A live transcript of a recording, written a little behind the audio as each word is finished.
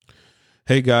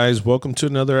Hey guys, welcome to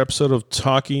another episode of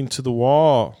Talking to the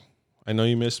Wall. I know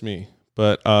you missed me,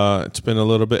 but it's been a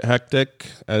little bit hectic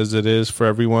as it is for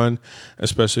everyone,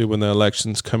 especially when the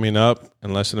election's coming up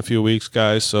in less than a few weeks,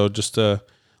 guys. So just a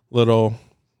little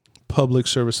public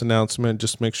service announcement.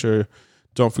 Just make sure,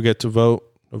 don't forget to vote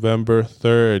November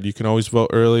 3rd. You can always vote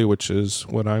early, which is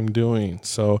what I'm doing.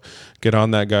 So get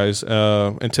on that, guys.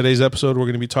 In today's episode, we're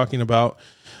going to be talking about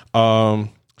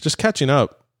just catching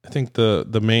up. I think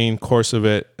the main course of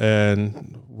it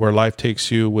and where life takes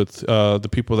you with the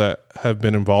people that have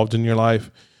been involved in your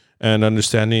life, and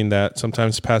understanding that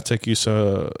sometimes paths take you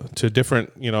to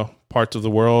different parts of the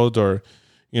world, or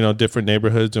different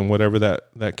neighborhoods, and whatever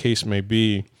that case may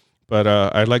be. But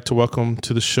I'd like to welcome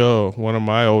to the show one of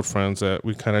my old friends that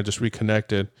we kind of just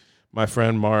reconnected, my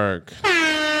friend Mark.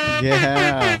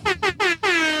 Yeah.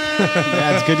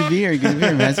 Yeah, it's good to be here. Good to be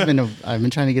here, man. I've been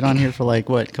trying to get on here for a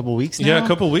couple weeks now. Yeah, a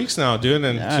couple weeks now, dude.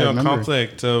 And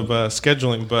conflict of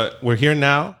scheduling, but we're here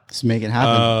now. Just make it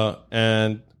happen.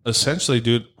 And essentially,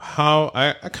 dude, how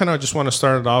I kind of just want to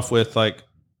start it off with how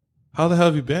the hell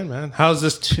have you been, man? How's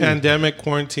this pandemic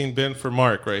quarantine been for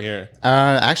Mark right here?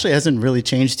 Actually, it hasn't really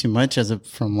changed too much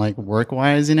from work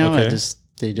wise. Okay.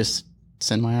 They just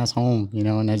send my ass home,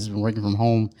 and I've just been working from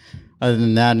home. Other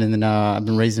than that, and then I've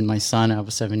been raising my son. I have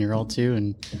a 7-year-old too,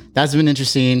 and that's been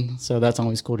interesting. So that's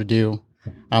always cool to do.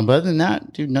 But other than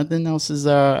that, dude, nothing else is.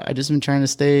 I just been trying to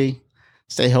stay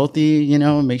healthy,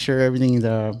 make sure everything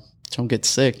don't get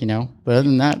sick, But other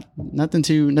than that, nothing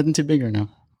too big right now.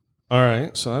 All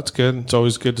right, so that's good. It's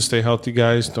always good to stay healthy,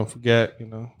 guys. Don't forget,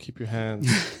 keep your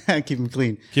hands. Keep them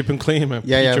clean. Keep them clean, man. Put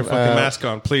your fucking mask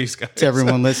on, please, guys. To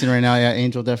everyone listening right now, yeah,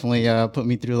 Angel definitely put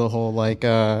me through the whole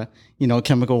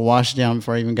chemical wash down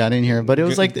before I even got in here. But it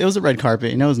was it was a red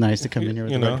carpet, and it was nice to come in here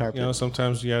with the red carpet.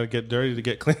 Sometimes you got to get dirty to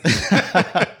get clean.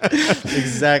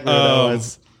 Exactly what that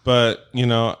was. But,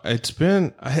 it's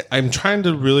been, I'm trying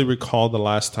to really recall the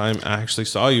last time I actually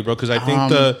saw you, bro, because I think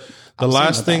the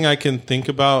last thing I can think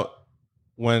about,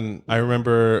 when I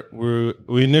remember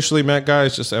we initially met,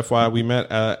 guys, just FYI, we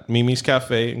met at Mimi's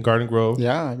Cafe in Garden Grove.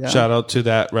 Yeah. Shout out to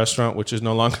that restaurant, which is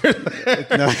no longer there.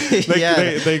 No,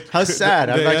 how sad.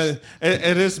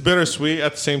 It is bittersweet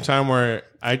at the same time, where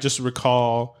I just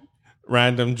recall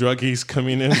random druggies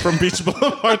coming in from Beach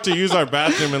Boulevard to use our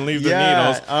bathroom and leave their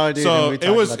needles. Oh, dude, so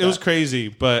it was crazy,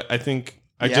 but I think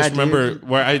I just remember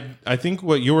where I think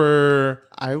what you were.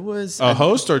 I was a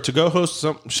host or to-go host.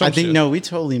 Some I think shit. No, we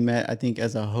totally met. I think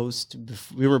as a host,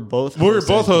 we were both. We were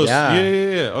both hosts.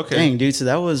 Yeah. Okay. Dang, dude. So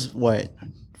that was what?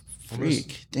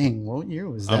 Freak. Dang, what year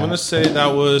was that? I'm gonna say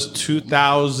that was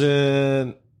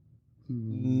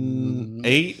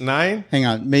 2008, 9. Hang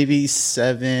on, maybe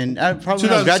 7. Probably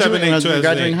 2007, when I was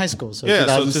graduating high school. So yeah,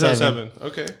 2007. So 2007.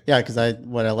 Okay. Yeah, because I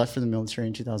left for the military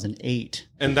in 2008.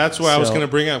 And that's what I was going to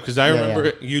bring up, because I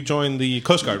remember you joined the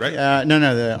Coast Guard, right?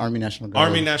 No, the Army National Guard.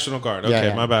 Army National Guard.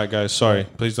 Okay, my bad, guys. Sorry.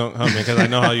 Please don't help me, because I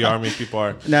know how you Army people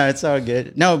are. No, it's all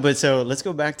good. No, but so let's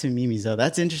go back to Mimi's, though.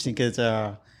 That's interesting because,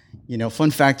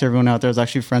 fun fact to everyone out there, I was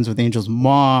actually friends with Angel's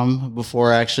mom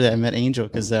before actually I met Angel,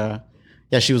 because,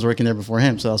 she was working there before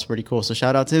him. So that was pretty cool. So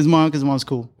shout out to his mom, because mom's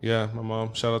cool. Yeah, my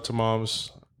mom. Shout out to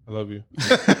moms. I love you.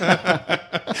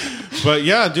 But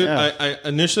yeah, dude, I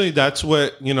initially, that's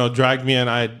what, dragged me in.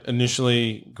 I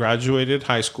initially graduated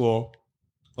high school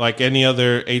like any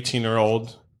other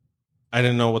 18-year-old. I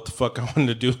didn't know what the fuck I wanted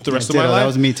to do with the rest of my life. That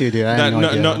was me too, dude. I had no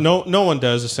idea. No one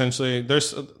does, essentially.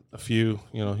 There's a few,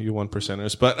 you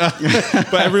 1%ers, but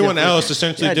everyone else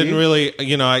essentially didn't really,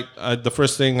 I the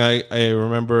first thing I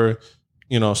remember,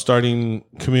 starting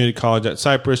community college at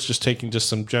Cypress, just taking just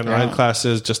some general ed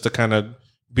classes just to kind of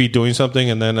be doing something.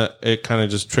 And then it kind of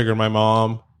just triggered my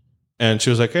mom. And she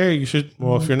was like, hey, you should,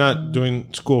 if you're not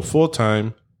doing school full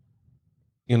time,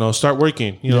 start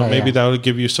working. Maybe that would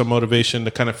give you some motivation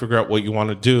to kind of figure out what you want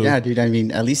to do. Yeah, dude. I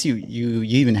mean, at least you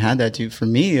even had that too. For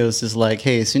me, it was just like,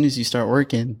 hey, as soon as you start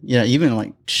working, even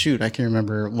I can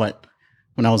remember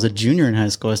when I was a junior in high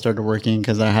school, I started working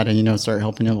because I had to, start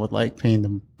helping him with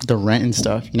paying the rent and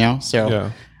stuff, So,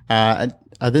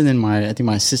 other than I think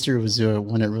my sister was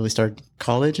when it really started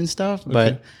college and stuff,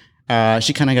 but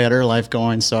she kind of got her life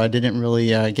going. So I didn't really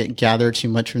get gathered too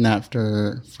much from that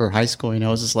for high school. It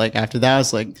was just after that, I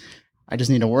was like, I just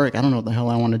need to work. I don't know what the hell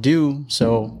I want to do.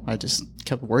 So I just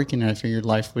kept working, and I figured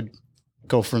life would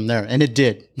go from there. And it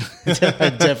did.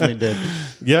 It definitely did.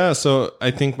 Yeah. So I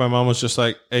think my mom was just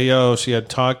like, hey, yo, she had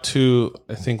talked to,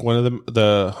 I think, one of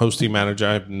the hosting manager.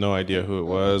 I have no idea who it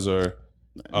was, or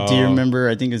do you remember?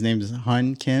 I think his name is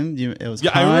Hun Kim. It was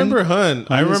I remember Hun.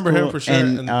 I remember him for sure.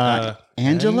 And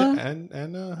Angela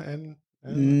and I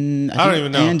don't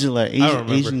even know. Angela, don't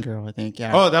remember. Asian girl, I think.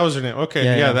 Yeah. Oh, that was her name. Okay,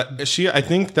 Yeah, yeah. I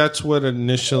think that's what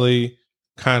initially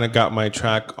kind of got my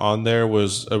track on there,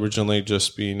 was originally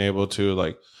just being able to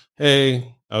like,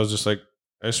 hey, I was just like,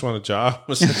 I just want a job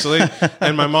essentially,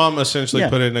 and my mom essentially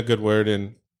put in a good word,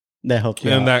 and that helped you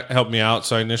and out. that helped me out.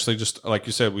 So I initially, just like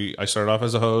you said, I started off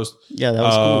as a host. Yeah, that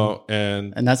was cool.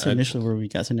 And that's initially where we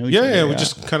got to know each other. Yeah, we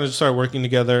just kind of started working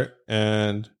together,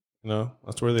 and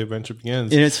that's where the adventure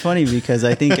begins. And it's funny because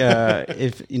I think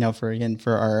if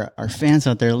for our fans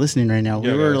out there listening right now,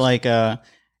 we were like,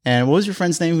 and what was your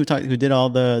friend's name who did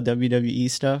all the WWE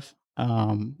stuff?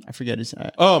 I forget his.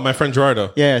 My friend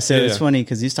Gerardo. Yeah, so it's funny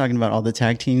because he's talking about all the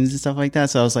tag teams and stuff like that.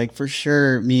 So I was like, for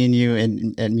sure, me and you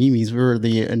and Mimi's, we were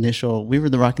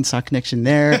the Rock and Sock connection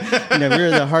there. We were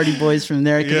the Hardy Boys from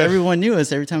there, because everyone knew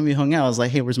us. Every time we hung out, I was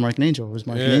like, hey, where's Mark and Angel? Where's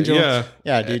Mark and Angel?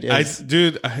 Yeah,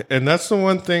 dude. And that's the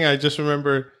one thing I just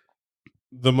remember.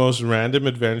 The most random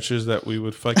adventures that we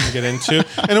would fucking get into,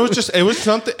 and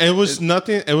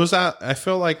I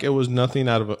felt like it was nothing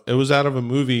out of a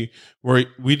movie where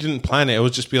we didn't plan it. It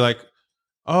would just be like,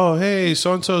 oh, hey,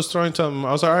 so and so is throwing something.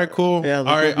 I was like, all right, cool. Yeah, all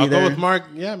right, I'll go with Mark.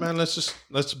 Yeah, man, let's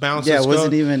bounce. Yeah, it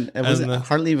wasn't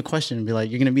hardly even a question. It'd be like,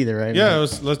 you're gonna be there, right? Yeah,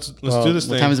 let's do this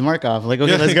thing. What time is Mark off? Like,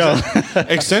 okay, let's go.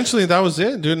 Essentially, that was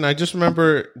it, dude. And I just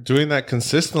remember doing that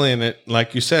consistently, and it,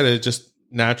 like you said, it just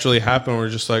naturally happened. We're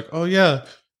just like, oh yeah,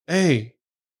 hey,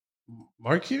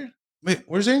 Mark here? Wait,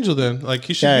 where's Angel then? Like,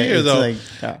 he should be here though.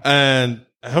 And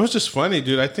that was just funny,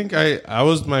 dude. I think I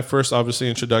was my first, obviously,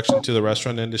 introduction to the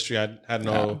restaurant industry. I had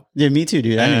no. Yeah, me too,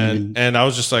 dude. And I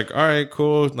was just like, all right,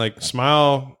 cool. Like,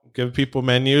 smile, give people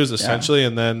menus, essentially.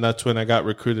 And then that's when I got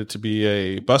recruited to be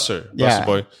a busser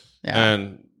boy. Yeah.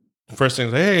 And first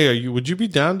thing, hey, would you be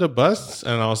down to bus?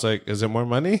 And I was like, is it more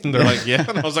money? And they're like, yeah.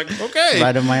 And I was like, okay,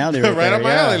 right up my alley, right up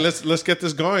my alley. Let's get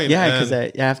this going. Yeah,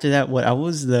 because after that, I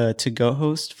was the to-go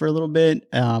host for a little bit,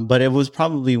 but it was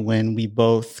probably when we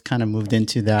both kind of moved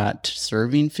into that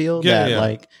serving field.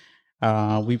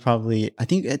 We probably, I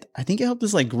think it helped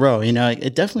us like grow.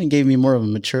 It definitely gave me more of a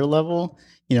mature level.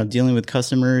 Dealing with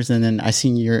customers, and then I see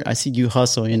you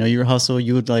hustle. Your hustle.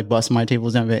 You would like bust my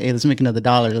tables down. But, hey, let's make another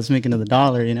 $1. Let's make another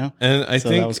 $1. And I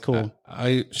think that was cool.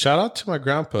 I shout out to my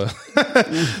grandpa.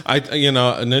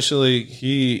 Initially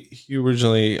he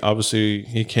originally, obviously,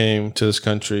 he came to this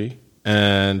country,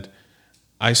 and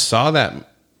I saw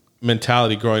that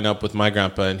mentality growing up with my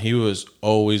grandpa, and he was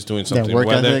always doing something. That work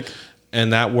ethic.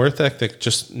 And that work ethic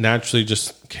just naturally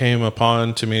just came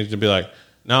upon to me to be like,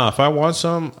 no, if I want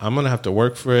some, I'm going to have to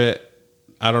work for it.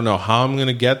 I don't know how I'm going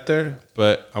to get there,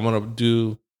 but I'm going to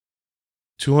do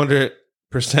 200%.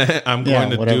 I'm going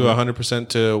to do 100%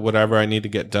 to whatever I need to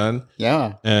get done.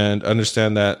 Yeah. And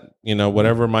understand that,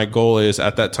 whatever my goal is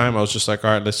at that time, I was just like,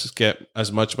 all right, let's just get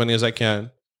as much money as I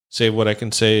can, save what I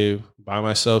can save, buy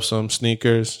myself some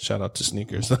sneakers. Shout out to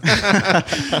sneakers.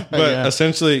 But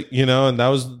essentially, and that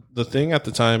was the thing at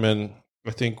the time. And I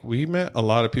think we met a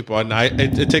lot of people, and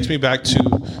it takes me back to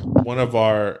one of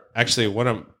our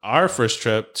first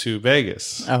trip to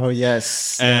Vegas. Oh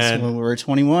yes, and when we were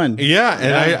 21. Yeah,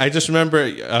 and I just remember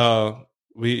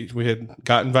we had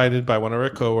got invited by one of our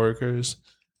coworkers.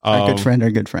 Our good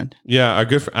friend. Yeah, our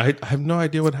good friend. I have no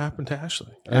idea what happened to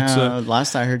Ashley.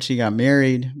 Last I heard, she got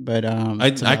married, but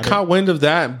I caught wind of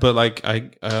that, but like I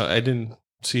didn't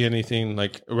see anything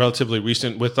like relatively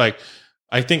recent with like.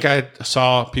 I think I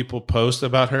saw people post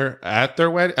about her at her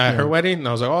wedding, and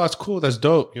I was like, "Oh, that's cool, that's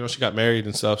dope." She got married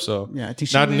and stuff. So yeah, I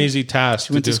think not an easy task.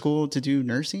 She went to school to do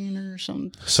nursing or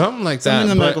something like that. In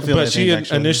the medical field, but she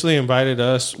initially invited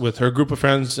us with her group of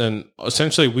friends, and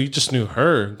essentially we just knew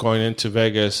her going into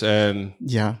Vegas, and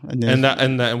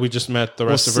and we just met the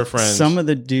rest of her friends. Some of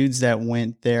the dudes that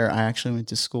went there, I actually went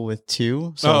to school with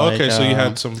too. So okay, so you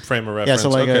had some frame of reference.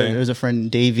 Yeah, so there was a friend,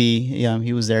 Davey. Yeah,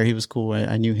 he was there. He was cool.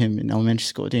 I knew him in elementary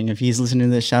school. Dang, if he's listening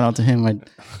to this, shout out to him.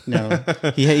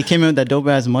 He came in with that dope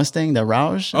ass Mustang, the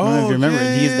Rouge. I don't know if you remember.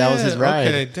 That was his ride.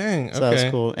 Okay, dang. So that was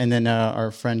cool. And then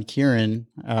our friend Kieran.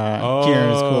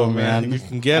 Kieran is cool, man. You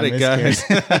can get it, guys.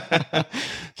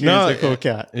 Kieran's a cool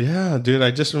cat. Yeah, dude. I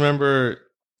just remember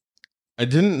I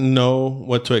didn't know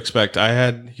what to expect. I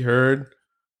had heard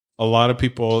a lot of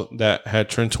people that had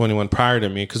turned 21 prior to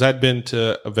me, because I'd been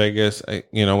to Vegas. When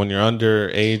you're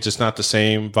underage, it's not the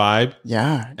same vibe.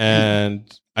 Yeah.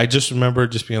 And I just remember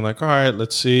just being like, all right,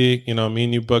 let's see. Me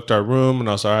and you booked our room, and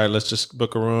I was all right, let's just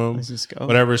book a room. Let's just go.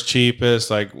 Whatever's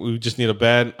cheapest. Like, we just need a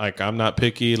bed. Like, I'm not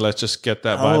picky. Let's just get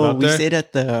that vibe out there. We stayed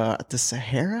at the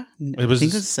Sahara? I think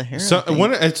it was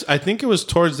Sahara. I think it was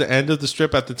towards the end of the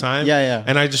strip at the time. Yeah.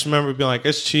 And I just remember being like,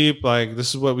 it's cheap. Like, this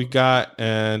is what we got.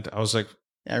 And I was like,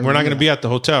 we're not going to be at the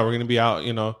hotel. We're going to be out,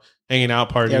 hanging hanging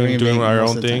out, partying, Yeah, we doing made our most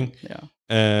own of the thing. time. Yeah.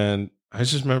 And I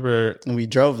just remember, And we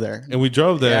drove there. and we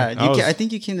drove there. Yeah, I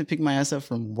think you came to pick my ass up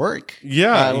from work.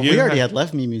 Yeah, we already had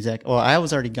left Me Music. Well, I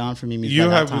was already gone from Me Music you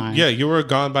by have, that time. yeah, you were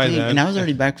gone by then, And I was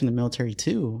already back from the military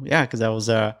too. Yeah, because I was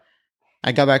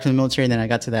I got back from the military, and then I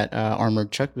got to that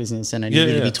armored truck business, and I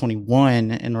needed to be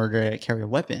 21 in order to carry a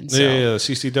weapon. So. Yeah,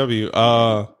 CCW.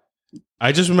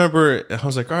 I just remember I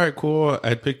was like, all right, cool.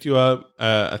 I picked you up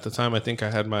at the time. I think I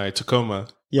had my Tacoma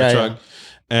truck.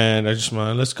 And I just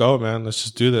went, let's go, man. Let's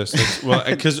just do this. Well,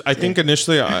 because I think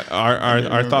initially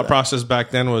our thought process back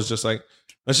then was just like,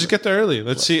 let's just get there early.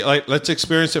 Let's see, like, let's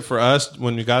experience it for us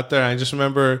when we got there. I just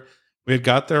remember we had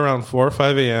got there around 4 or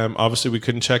 5 a.m. Obviously, we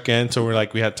couldn't check in. So we're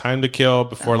like, we had time to kill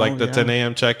before the 10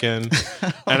 a.m. check in.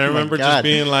 And I remember just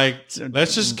being like,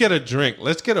 let's just get a drink.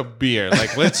 Let's get a beer.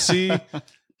 Like, let's see.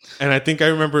 And I think I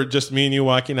remember just me and you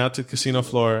walking out to the casino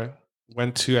floor,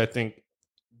 went to, I think,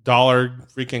 dollar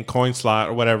freaking coin slot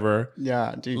or whatever.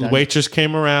 Yeah, dude. The waitress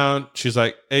came around. She's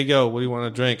like, hey, yo, what do you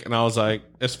want to drink? And I was like,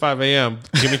 it's 5 a.m.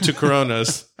 Give me 2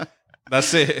 Coronas.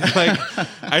 That's it. Like,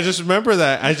 I just remember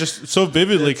that. I just so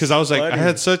vividly because I was like,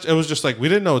 funny. It was just like, we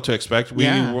didn't know what to expect. We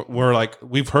were like,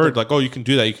 we've heard like, oh, you can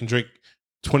do that. You can drink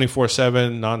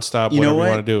 24/7 nonstop, whatever you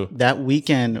want to do. That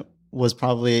weekend was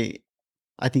probably,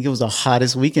 I think it was the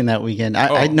hottest weekend that weekend.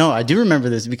 I know, I do remember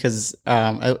this because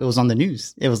it was on the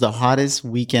news. It was the hottest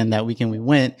weekend that weekend we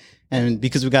went. And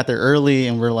because we got there early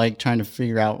and we're like trying to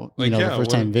figure out, the first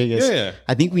time in Vegas. Yeah.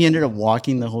 I think we ended up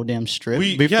walking the whole damn strip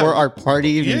before our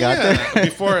party even got there.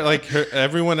 Before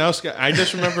everyone else I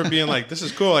just remember being like, this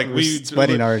is cool. Like we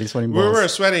sweating balls. We were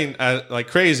sweating like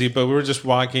crazy, but we were just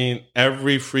walking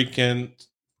every freaking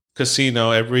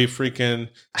casino, every freaking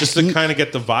to kind of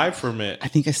get the vibe from it. I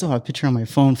think I still have a picture on my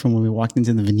phone from when we walked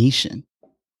into the Venetian.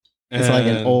 It's like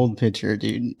an old picture,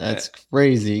 dude. That's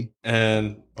crazy.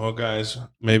 And guys,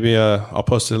 maybe I'll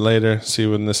post it later. See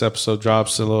when this episode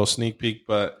drops, a little sneak peek.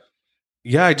 But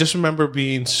yeah, I just remember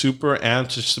being super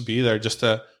amped just to be there, just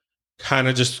to kind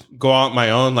of just go out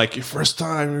my own. Like your first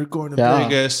time, you're going to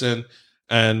Vegas, and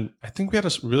I think we had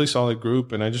a really solid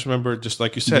group. And I just remember, just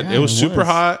like you said, it was super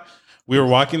hot. We were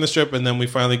walking the strip, and then we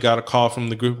finally got a call from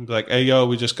the group and be like, "Hey, yo,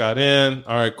 we just got in.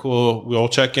 All right, cool. We'll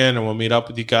check in and we'll meet up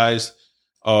with you guys."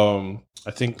 I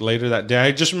think later that day,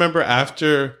 I just remember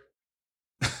after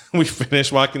we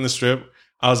finished walking the strip,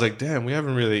 I was like, damn, we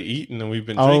haven't really eaten and we've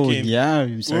been drinking. Yeah.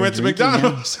 We went to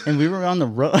McDonald's. And we were on the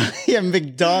road. Yeah,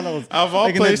 McDonald's. Of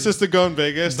all places to go in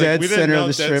Vegas. Dead we didn't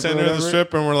know dead center of the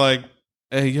strip. And we're like,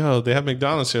 hey, yo, they have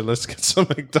McDonald's here. Let's get some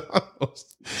McDonald's.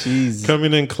 Jeez.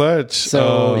 Coming in clutch.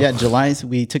 So,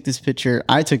 we took this picture.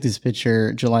 I took this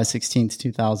picture July 16th,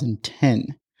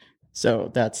 2010.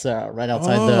 So that's right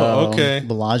outside the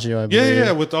Bellagio, I believe.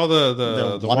 Yeah, with all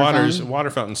the water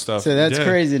fountain stuff. So that's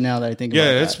crazy now that I think about it.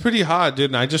 Yeah, it's pretty hot, dude.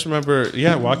 And I just remember,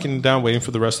 walking down, waiting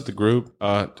for the rest of the group.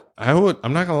 I'm not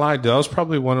gonna lie, dude. That was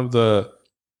probably one of the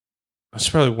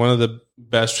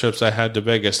best trips I had to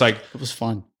Vegas. Like, it was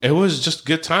fun. It was just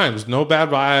good times. No bad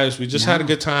vibes. We just had a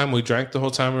good time. We drank the whole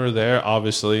time we were there,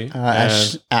 obviously.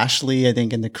 Ashley, I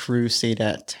think, and the crew stayed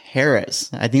at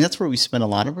Harris. I think that's where we spent a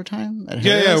lot of our time at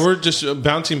Harris. Yeah. We're just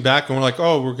bouncing back and we're like,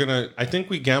 I think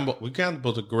we gambled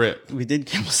a grip. We did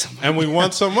gamble some money. And we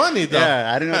won some money, though.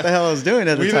 Yeah, I didn't know what the hell I was doing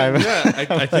at the time.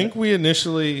 I think we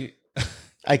initially...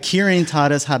 Kieran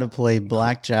taught us how to play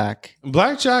blackjack.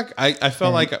 I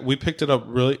felt like we picked it up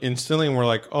really instantly, and we're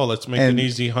like, oh, let's make an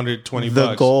easy $120.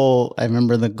 The goal, I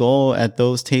remember the goal at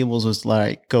those tables was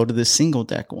like, go to the single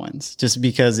deck ones, just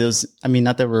because it was,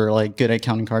 not that we're like good at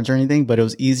counting cards or anything, but it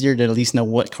was easier to at least know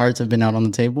what cards have been out on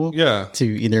the table. Yeah. To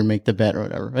either make the bet or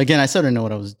whatever. Again, I still didn't know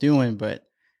what I was doing, but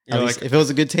at least if it was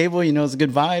a good table, it's a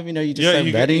good vibe, you just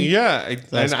start betting. Yeah.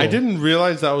 Cool. I didn't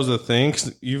realize that was a thing.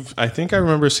 I think I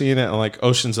remember seeing it on like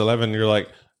Ocean's 11. You're like,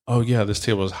 oh yeah, this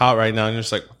table is hot right now. And you're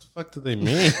just like, what the fuck do they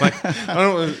mean? Like, I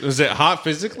don't know. Was it hot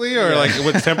physically or like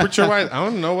with temperature wise? I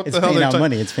don't know what the hell they're talking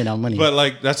about. It's paying out money. But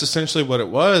like, that's essentially what it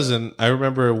was. And I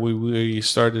remember we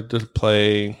started to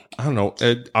play, I don't know.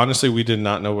 Honestly, we did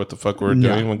not know what the fuck we were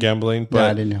doing when gambling. But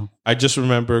I didn't know. I just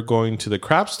remember going to the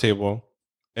craps table.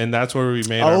 And that's where we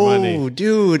made our money. Oh,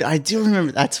 dude, I do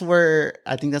remember. I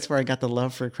think that's where I got the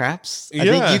love for craps. I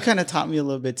think you kind of taught me a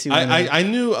little bit too. I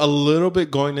knew a little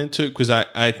bit going into it because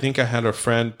I think I had a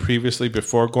friend previously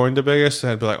before going to Vegas.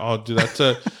 And I'd be like, oh, dude, that's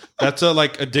a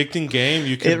like addicting game.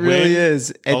 You can really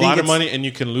is. A lot of money and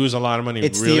you can lose a lot of money.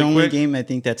 It's really the only game I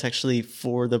think that's actually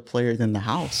for the players in the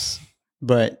house.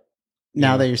 But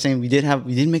now that you're saying we did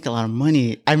make a lot of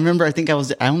money. I remember I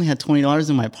only had $20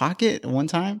 in my pocket at one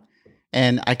time.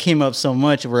 And I came up so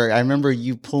much where I remember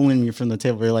you pulling me from the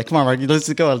table. You're like, "Come on, Mark, let's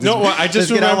just go." No, well, I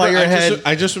just remember.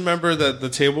 I just remember that the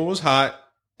table was hot,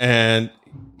 and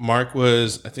Mark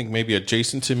was, I think, maybe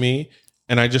adjacent to me,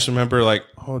 and I just remember like,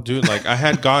 oh, dude, like I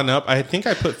had gone up. I think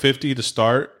I put 50 to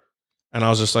start, and I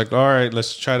was just like, all right,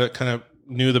 let's try to kind of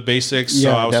knew the basics.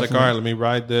 So I was like, all right, let me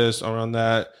ride this around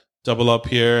that, double up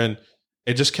here, and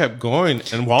it just kept going.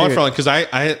 And while I felt like, because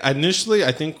I initially,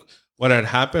 I think what had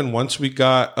happened once we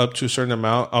got up to a certain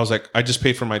amount, I was like, I just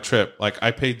paid for my trip. Like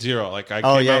I paid zero. Like I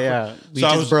we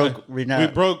just broke. We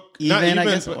broke even. I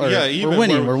guess. Even. We're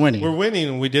winning. We're winning,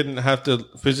 and we didn't have to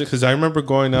physically. Because I remember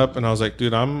going up, and I was like,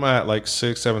 dude, I'm at like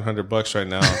 $600-700 right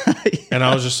now, and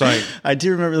I was just like, I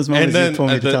do remember those moments. You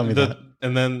told me to tell me that.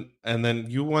 And then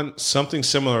you won something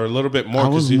similar, a little bit more. I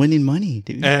was winning money,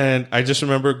 dude. And I just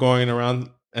remember going around,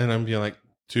 and I'm being like,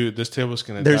 dude, this table's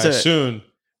gonna die soon.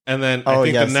 And then I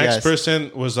think the next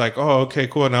person was like, oh, okay,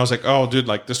 cool. And I was like, oh, dude,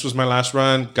 like this was my last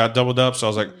run, got doubled up. So I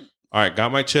was like, all right,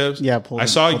 got my chips. Yeah, I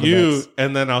saw you,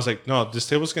 and then I was like, no, this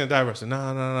table's gonna die. I said,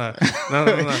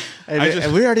 no.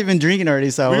 And we already been drinking already,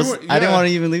 so I didn't want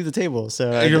to even leave the table.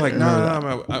 So you're like,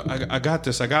 no, I got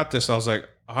this. I was like,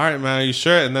 all right, man, are you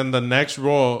sure? And then the next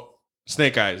roll,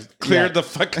 Snake Eyes cleared the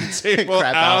fucking table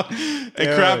out and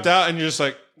crapped out, and you're just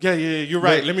like, yeah, you're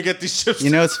right. But, let me get these chips. You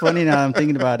know, it's funny now I'm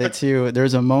thinking about it too.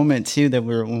 There's a moment too that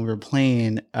when we were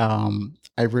playing,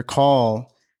 I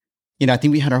recall, you know, I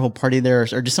think we had our whole party there,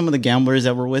 or just some of the gamblers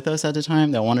that were with us at the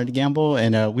time that wanted to gamble,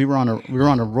 and we were on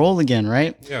a roll again,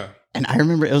 right? Yeah. And I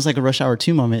remember it was like a Rush Hour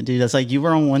 2 moment, dude. That's like you were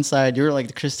on one side, you were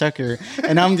like Chris Tucker,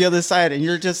 and I'm the other side, and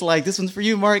you're just like, this one's for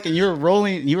you, Mark, and you're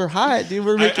rolling, you were hot, dude.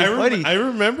 We're making funny. I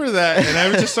remember that, and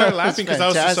I just started laughing because I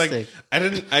was just like,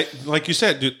 like you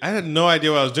said, dude, I had no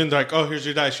idea what I was doing. They're like, oh, here's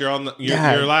your dice, you're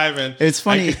you're live, and it's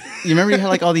funny. You remember you had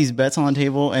like all these bets on the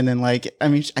table, and then like, I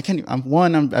mean,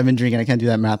 I've been drinking, I can't do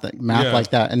that math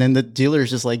like that, and then the dealer is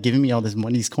just like giving me all this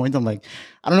money, these coins. I'm like,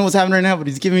 I don't know what's happening right now, but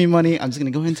he's giving me money. I'm just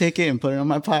gonna go ahead and take it and put it on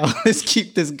my pile. Let's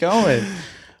keep this going.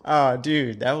 Oh,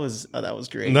 dude, that was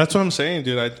great. And that's what I'm saying,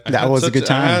 dude. That was a good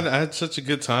time. I had such a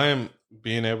good time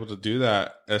being able to do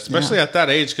that, especially at that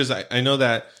age, because I know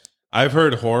that I've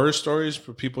heard horror stories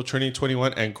for people turning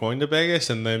 21 and going to Vegas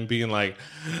and then being like,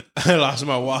 I lost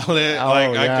my wallet,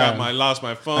 I lost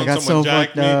my phone, someone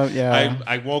jacked me.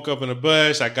 I woke up in a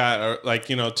bush. I got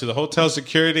to the hotel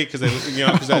security because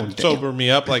that sobered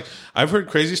me up. Like I've heard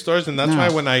crazy stories, and that's why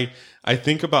when I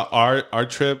think about our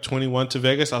trip 21 to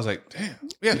Vegas, I was like, damn,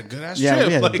 we had a good ass trip. Yeah,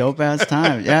 we had a dope ass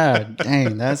time. Yeah,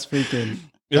 dang, that's freaking.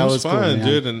 It was fun, cool,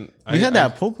 dude. And we had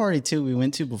that pool party too. We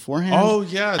went to beforehand. Oh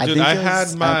yeah, dude. I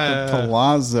had my at the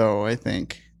Palazzo. I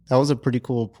think that was a pretty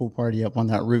cool pool party up on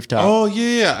that rooftop. Oh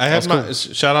yeah, I had my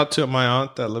shout out to my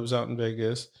aunt that lives out in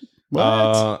Vegas.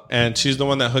 What? And she's the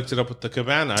one that hooked it up with the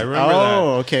cabana. I remember that.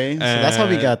 Oh, okay. So that's how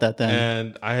we got that then.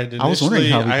 And I was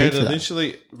wondering how we paid for that.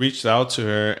 Initially reached out to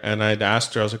her and I'd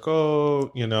asked her. I was like,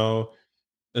 oh,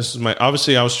 this is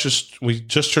obviously we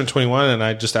just turned 21 and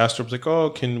I just asked her, I was like, oh,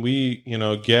 can we,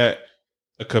 get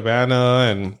a cabana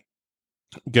and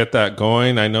get that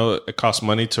going? I know it costs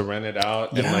money to rent it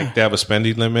out and they have a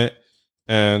spending limit.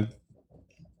 And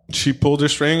she pulled her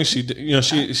strings. She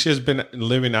has been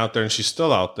living out there and she's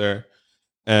still out there.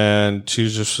 And she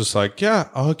was just like, yeah,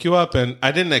 I'll hook you up. And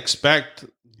I didn't expect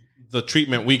the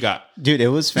treatment we got. Dude, it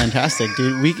was fantastic,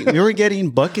 dude. We were getting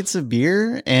buckets of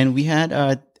beer and we had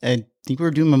I think we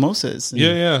were doing mimosas.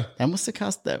 Yeah. That must have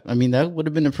cost that. I mean, that would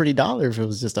have been a pretty $1 if it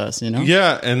was just us,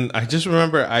 Yeah, and I just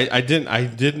remember I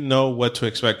didn't know what to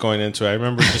expect going into it. I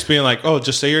remember just being like, oh,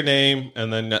 just say your name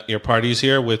and then your party's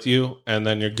here with you and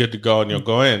then you're good to go and you'll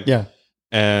go in. Yeah.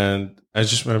 And I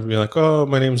just remember being like, oh,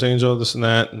 my name's Angel, this and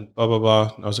that, and blah, blah,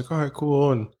 blah. And I was like, all right,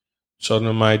 cool. And showed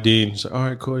him my ID. And he's like, all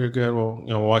right, cool, you're good. Well,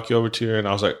 we'll walk you over to here. And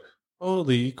I was like,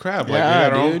 holy crap. Like, we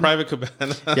got our own private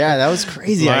cabana. Yeah, that was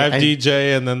crazy. Live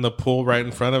DJ and then the pool right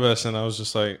in front of us. And I was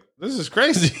just like, this is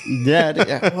crazy. Yeah,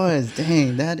 it was.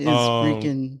 Dang, that is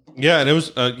freaking. Yeah, and it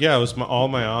was, it was all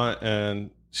my aunt. And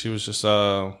she was just,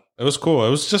 it was cool. It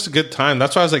was just a good time.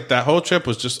 That's why I was like, that whole trip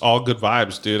was just all good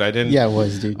vibes, dude. Yeah, it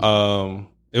was, dude.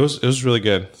 It was really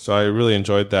good. So I really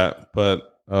enjoyed that. But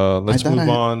let's move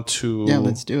on to. Yeah,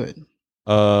 let's do it.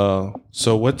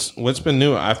 So what's been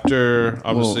new after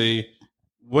obviously?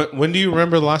 When do you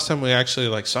remember the last time we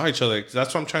actually saw each other? 'Cause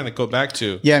that's what I'm trying to go back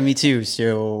to. Yeah, me too.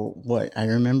 So what I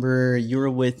remember, you were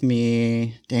with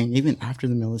me. Dang, even after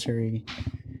the military,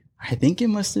 I think it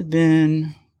must have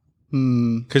been.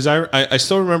 Because I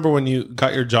still remember when you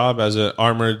got your job as an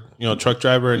armored truck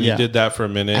driver and you did that for a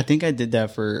minute. I think I did that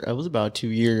it was about 2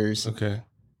 years. Okay,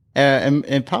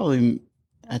 and probably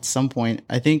at some point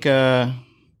I think.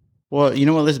 Well, you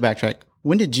know what? Let's backtrack.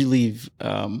 When did you leave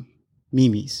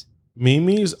Mimi's?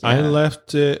 Mimi's, I Yeah.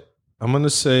 left it, I'm going to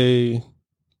say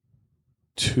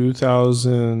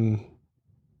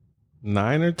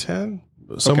 2009 or 10,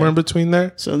 somewhere in between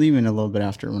there. So even a little bit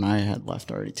after when I had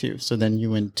left already too. So then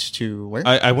you went to where?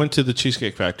 I went to the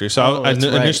Cheesecake Factory. So Oh, that's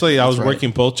right. initially I was That's right.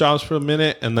 working both jobs for a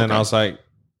minute, and then Okay. I was like,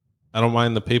 I don't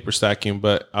mind the paper stacking,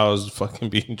 but I was fucking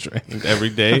being trained every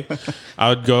day. I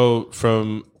would go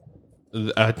from,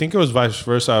 I think it was vice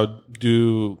versa. I would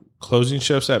do closing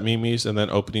shifts at Mimi's and then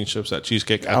opening shifts at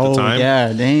Cheesecake at the time.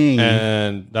 Yeah, dang.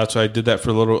 And that's why I did that for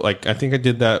a little, like, I think I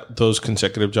did those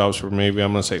consecutive jobs for maybe,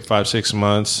 I'm going to say 5-6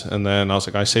 months. And then I was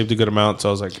like, I saved a good amount. So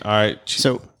I was like, all right.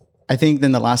 So I think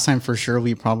then the last time for sure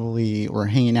we probably were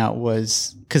hanging out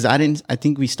was because I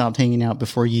think we stopped hanging out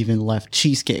before you even left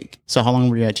Cheesecake. So how long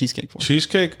were you at Cheesecake for?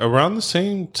 Cheesecake around the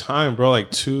same time, bro,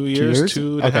 like 2 years, years?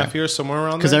 two and a Okay. half years, somewhere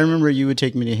around Because there. I remember you would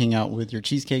take me to hang out with your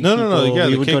Cheesecake. No, people. yeah,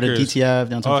 we the would go to cakers. DTF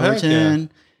downtown Oh, heck Fullerton.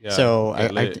 yeah. So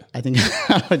get I lit.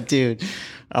 think, dude,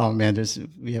 oh man,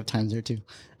 we have times there too.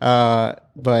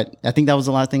 But I think that was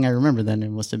the last thing I remember. Then it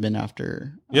must have been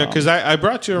after. Yeah, because I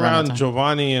brought you around that around time.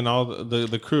 Giovanni and all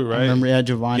the crew, right? I remember, yeah,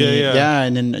 Giovanni, Yeah.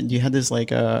 and then you had this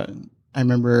like I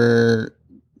remember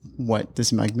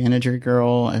this like manager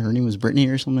girl. Her name was Brittany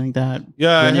or something like that.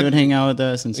 Yeah, I Brittany had- would hang out with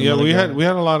us, and some Yeah, other we girl.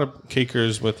 had a lot of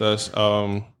cakers with us.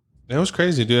 It was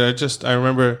crazy, dude. I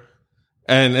remember,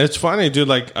 and it's funny, dude.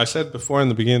 Like I said before in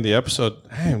the beginning of the episode,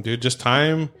 damn, dude, just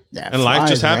time Yeah, and life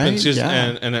just flies, happens, right? just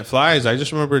Yeah. and it flies. I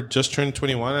just remember just turned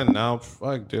 21, and now,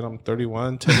 fuck, dude, I'm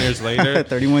 31. 10 years later,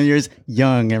 31 years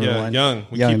young, yeah, everyone. young.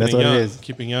 We Young, keeping that's it what young, it is.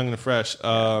 keeping young and fresh.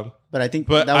 But I think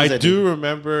But that was I it, do dude.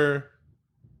 remember,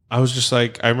 I was just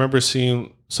like, I remember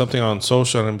seeing something on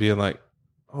social and being like,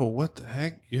 oh, what the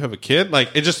heck? You have a kid? Like,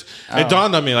 it Oh.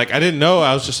 dawned on me. Like, I didn't know.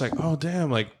 I was just like, oh, damn.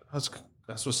 Like, that's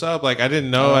what's up. Like, I didn't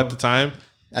know Oh. at the time.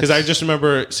 Because I just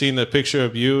remember seeing the picture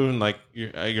of you and, like,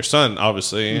 your son,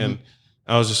 obviously. Mm-hmm. And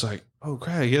I was just like, oh,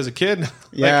 crap, he has a kid?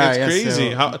 Yeah, like, it's yeah,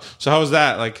 crazy. so- How was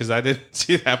that? Like, because I didn't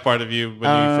see that part of you when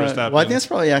you first happened. Well, I think that's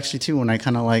probably actually too when I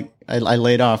kind of like I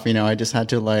laid off. I just had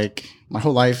to like my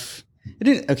whole life. It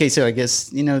didn't. Okay, so I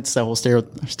guess it's that whole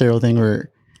stereo thing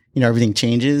where everything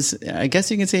changes. I guess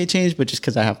you can say it changed, but just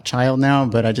because I have a child now.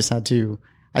 But I just had to.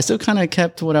 I still kind of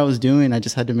kept what I was doing. I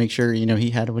just had to make sure he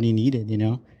had what he needed.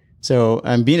 So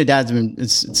being a dad's been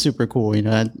it's super cool.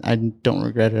 I don't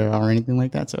regret it or anything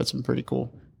like that. So it's been pretty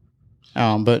cool.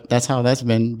 But that's how that's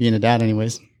been being a dad,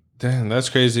 anyways. Damn, that's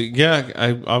crazy. Yeah, I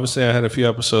had a few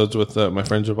episodes with my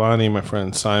friend Giovanni, my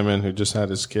friend Simon, who just had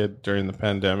his kid during the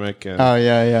pandemic, and Oh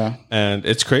yeah. and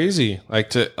it's crazy.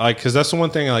 Because that's the one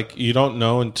thing like you don't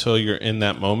know until you're in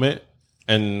that moment,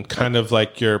 and kind of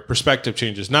like your perspective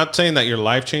changes. Not saying that your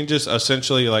life changes.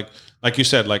 Essentially, like you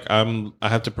said, like I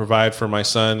have to provide for my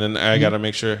son, and I got to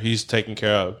make sure he's taken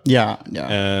care of. Yeah.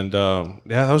 And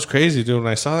yeah, that was crazy, dude.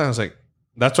 When I saw that, I was like,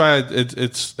 that's why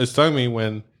it stung me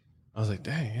when I was like,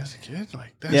 dang, he has a kid?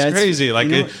 Like, that's Yeah, it's- crazy. Like,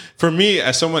 you know- for me,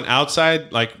 as someone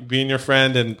outside, like being your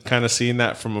friend and kind of seeing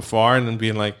that from afar and then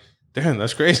being like, damn,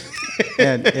 that's crazy.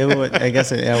 Yeah, it was, I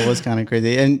guess it was kind of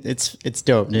crazy, and it's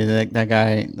dope, dude.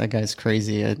 That guy's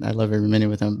crazy. I love every minute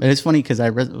with him. And it's funny because I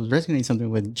was resonating something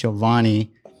with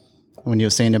Giovanni when he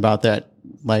was saying about that,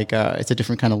 like it's a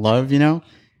different kind of love,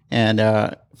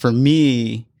 And for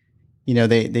me,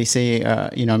 they say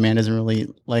a man doesn't really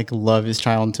like love his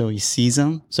child until he sees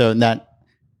him. So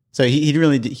he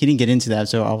didn't get into that.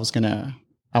 So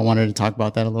I wanted to talk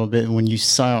about that a little bit. And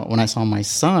when I saw my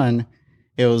son,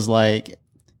 it was like,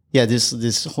 yeah,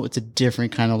 this whole, it's a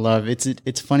different kind of love.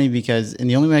 It's funny because, and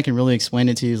the only way I can really explain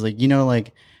it to you is like,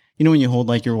 when you hold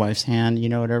like your wife's hand,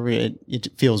 whatever, it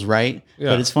feels right. Yeah.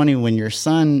 But it's funny when your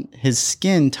son, his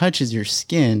skin touches your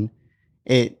skin,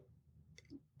 it's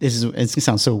gonna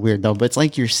sound so weird though, but it's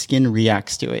like your skin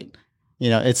reacts to it.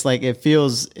 It's like it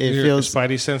feels Your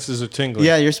spidey senses are tingling.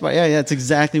 yeah, it's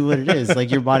exactly what it is.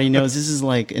 Like your body knows this is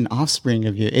like an offspring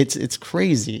of you. It's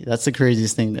crazy. That's the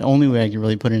craziest thing. The only way I can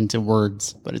really put it into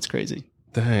words, but it's crazy.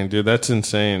 Dang, dude, that's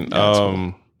insane. Yeah, that's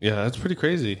cool. Yeah, that's pretty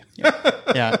crazy.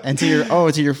 Yeah. And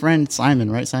to your friend Simon,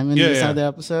 right? Simon, Yeah, who just yeah. had the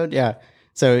episode. Yeah.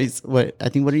 So what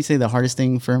did he say? The hardest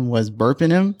thing for him was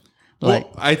burping him. Like,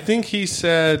 Well, I think he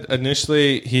said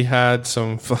initially he had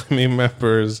some family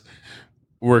members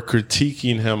were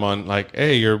critiquing him on like,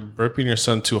 hey, you're burping your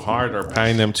son too hard or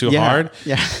patting them too Yeah, hard.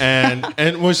 yeah.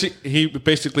 And was he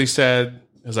basically said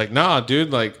It's like, nah,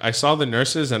 dude, like I saw the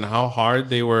nurses and how hard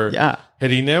they were Yeah.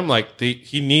 hitting him. Like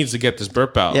he needs to get this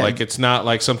burp out. Yeah. Like it's not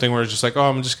like something where it's just like, oh,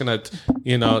 I'm just gonna,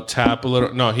 tap a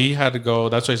little. No, he had to go.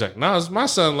 That's why he's like, no, it's my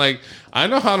son. Like I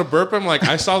know how to burp him. Like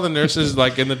I saw the nurses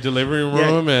like in the delivery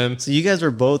room and So you guys were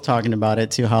both talking about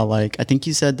it too, how like, I think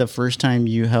you said the first time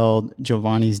you held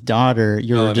Giovanni's daughter,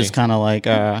 you were Melanie. just kind of like,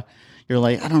 you're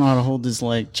like, I don't know how to hold this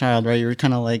like child, right? You're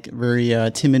kind of like very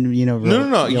timid, No. you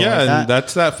know, Yeah, like and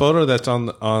that's that photo that's on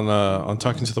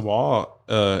Talking to the Wall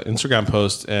Instagram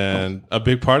post, and a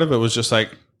big part of it was just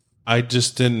like I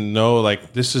just didn't know,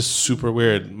 like this is super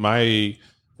weird.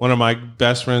 One of my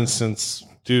best friends since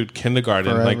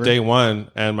kindergarten, Forever. like day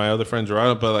one, and my other friends were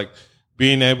on it, but like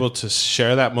being able to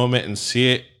share that moment and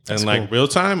see it in like real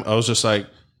time, I was just like.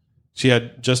 She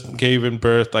had just given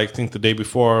birth, like, I think the day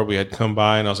before. We had come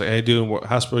by, and I was like, "Hey, dude, what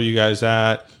hospital are you guys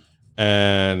at?"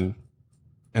 And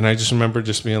I just remember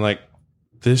just being like,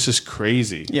 "This is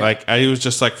crazy." Yeah. Like, I was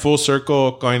just like full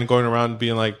circle, going around,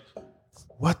 being like,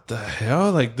 "What the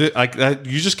hell?" Like that,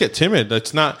 you just get timid.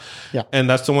 That's not. Yeah. And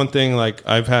that's the one thing. Like,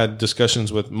 I've had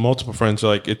discussions with multiple friends.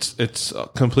 Like, it's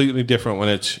completely different when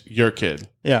it's your kid.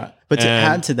 Yeah. But to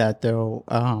And- add to that though,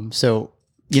 so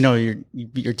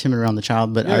you're timid around the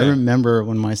child, but I Yeah. remember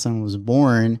when my son was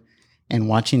born and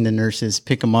watching the nurses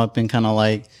pick him up and kind of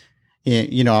like,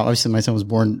 obviously my son was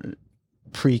born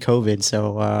pre-COVID,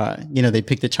 so they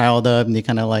pick the child up and they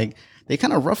kind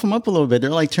of rough him up a little bit. They're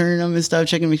like turning him and stuff,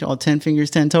 checking make sure all 10 fingers,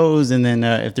 10 toes, and then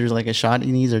if there's like a shot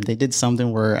he needs, or they did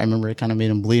something where I remember it kind of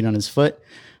made him bleed on his foot.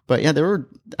 But yeah, they were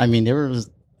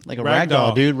like a rag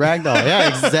doll, dude. Rag doll. Yeah,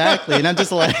 exactly. And I'm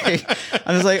just like,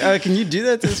 can you do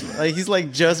that to this? Like, he's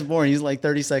like just born. He's like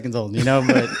 30 seconds old,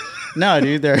 but no,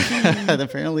 dude, they're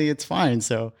apparently it's fine.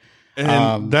 So,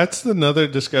 And that's another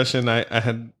discussion I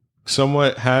had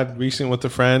somewhat had recent with a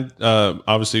friend,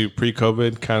 obviously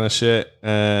pre-COVID kind of shit.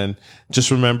 And just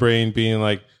remembering being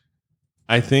like,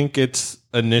 I think it's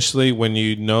initially when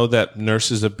you know that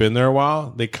nurses have been there a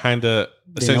while, they kind of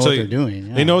they know what they're doing.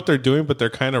 Yeah. They know what they're doing, but they're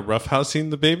kind of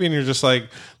roughhousing the baby, and you're just like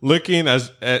looking as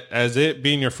it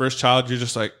being your first child. You're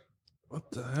just like,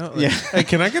 what the hell? Like, Yeah. Hey,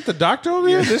 can I get the doctor over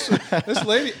here? This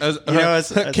lady,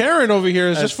 Karen over here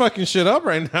is just fucking shit up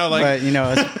right now. Like,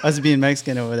 but us being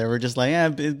Mexican over there, we're just like, yeah,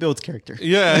 it builds character.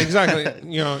 yeah, exactly.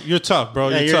 You're tough, bro.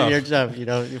 Yeah, You're tough. You're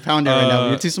tough. You're pounding right now.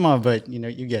 You're too small, but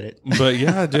you get it. But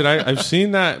yeah, dude, I've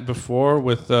seen that before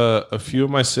with a few of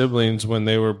my siblings when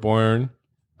they were born.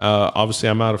 Obviously,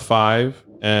 I'm out of 5,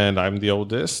 and I'm the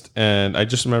oldest. And I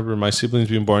just remember my siblings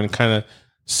being born and kind of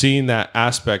seeing that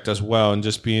aspect as well, and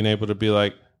just being able to be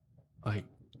like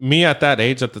me at that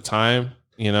age at the time,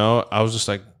 I was just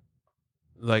like,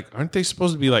 aren't they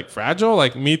supposed to be like fragile?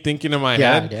 Like me thinking in my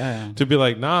head to be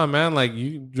like, nah, man, like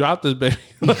you dropped this baby,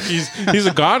 like he's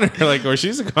a goner, like, or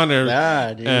she's a goner.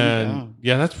 Yeah, dude. And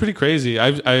yeah, that's pretty crazy.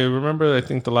 I remember, I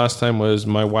think the last time was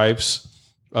my wife's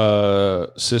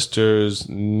sister's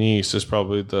niece is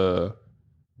probably the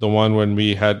one when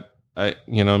we had,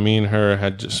 me and her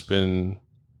had just been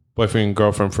boyfriend and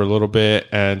girlfriend for a little bit,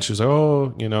 and she was like,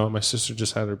 oh, my sister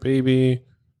just had her baby,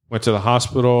 went to the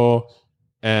hospital,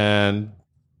 and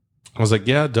I was like,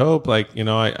 yeah, dope. Like,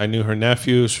 I knew her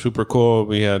nephew, super cool.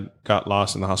 We had got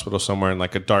lost in the hospital somewhere in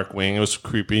like a dark wing. It was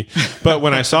creepy. But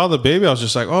when I saw the baby, I was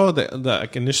just like, oh,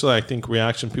 like initially, I think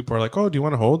reaction, people are like, oh, do you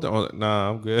want to hold it? I was like, nah,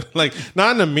 I'm good. Like,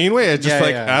 not in a mean way. It's just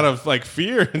out of like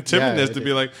fear and timidness to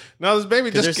be like, no, this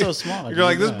baby just, they're so small. You're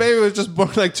like, this baby was just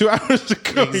born like 2 hours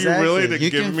ago. Exactly. You really to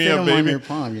you give can me fit a him baby on your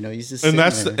palm, he's just and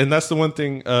sitting that's the one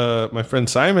thing my friend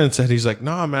Simon said. He's like,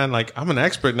 no, man, like I'm an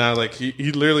expert now. Like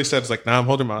he literally said, it's like, nah, I'm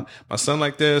holding my son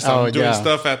like this. I'm doing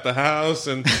stuff at the house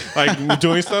and like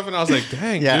doing stuff. And I was like,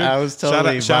 dang, yeah, dude. I was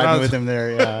totally vibing with him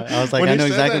there. Yeah, I was like, I know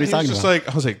exactly what he's talking about. Like,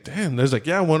 I was like, damn. There's like,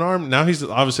 yeah, one arm. Now he's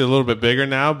obviously a little bit bigger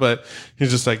now, but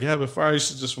he's just like, yeah. Before I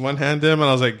used to just one hand him, and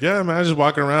I was like, yeah, man, just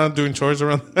walking around doing chores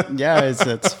around. Yeah,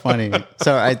 it's funny.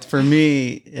 So for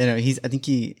me, I think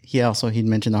he'd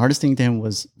mentioned the hardest thing to him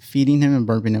was feeding him and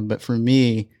burping him. But for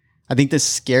me, I think the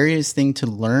scariest thing to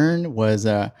learn was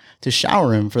to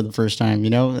shower him for the first time.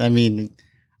 I mean,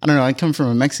 I don't know. I come from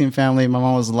a Mexican family. My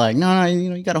mom was like, no,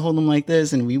 you got to hold them like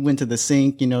this. And we went to the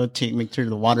sink, to make sure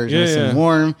the water is nice and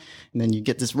warm. And then you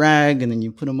get this rag and then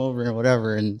you put them over and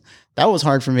whatever. And that was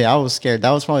hard for me. I was scared. That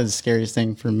was probably the scariest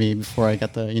thing for me before I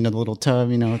got the, the little tub,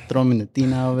 throw them in the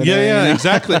tina over there. Yeah,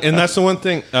 exactly. And that's the one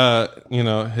thing,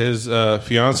 his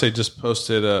fiance just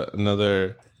posted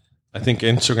another, I think,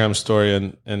 Instagram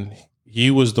story, and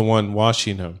he was the one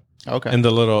washing him. Okay. In the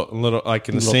little like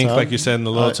in the sink, tub? like you said, in the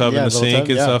little tub in the sink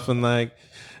and yeah. stuff,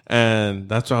 and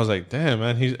that's why I was like, damn,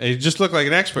 man, he just looked like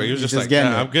an expert. He was just like,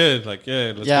 getting I'm good. Like,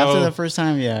 let's go. After the first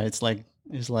time, it's like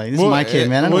He's like, this is my kid,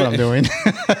 man. I know what I'm doing.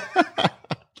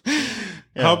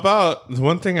 How about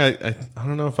one thing I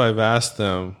don't know if I've asked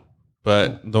them,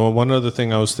 but the one other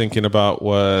thing I was thinking about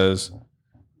was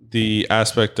the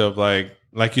aspect of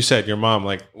like you said, your mom,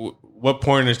 like what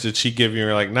pointers did she give you?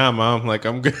 You're like, nah, mom, like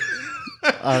I'm good.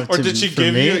 Or did she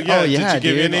give me? you? Yeah, oh, yeah, did she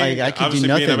give dude. you any? Like, I could Obviously,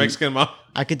 do nothing. being a Mexican mom.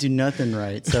 I could do nothing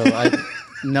right. So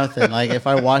nothing. Like if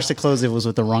I washed the clothes, it was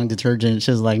with the wrong detergent.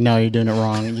 She's like, no, you're doing it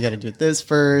wrong. You got to do this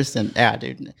first. And yeah,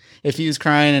 dude, if he was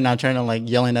crying and I'm trying to like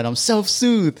yelling at him,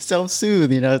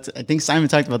 self-soothe. You know, I think Simon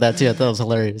talked about that too. I thought it was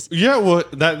hilarious. Yeah, well,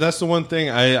 that's the one thing.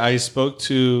 I spoke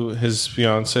to his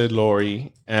fiance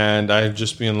Lori, and I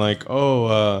just being like,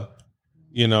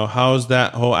 you know, how's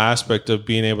that whole aspect of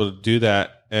being able to do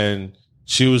that? And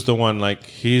she was the one, like,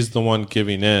 he's the one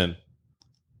giving in.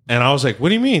 And I was like, what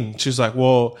do you mean? She's like,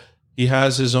 well, he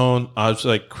has his own, I was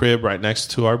like, crib right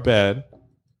next to our bed.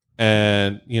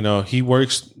 And, you know, he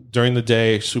works during the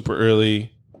day super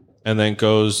early and then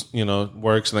goes, you know,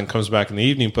 works and then comes back in the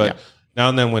evening. But now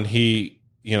and then when he,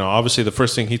 you know, obviously the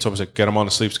first thing he told me was like, get them on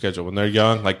a sleep schedule. When they're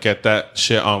young, like get that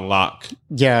shit on lock.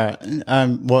 Yeah.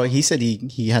 Well, he said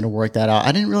he had to work that out.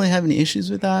 I didn't really have any issues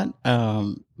with that.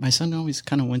 My son always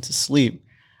kind of went to sleep.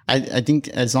 I think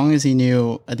as long as he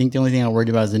knew, I think the only thing I worried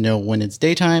about is to know when it's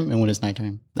daytime and when it's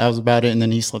nighttime. That was about it. And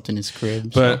then he slept in his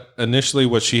crib. But initially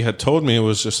what she had told me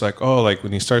was just like, oh, like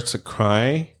when he starts to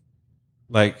cry,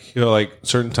 like he'll like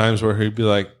certain times where he'd be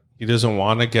like, he doesn't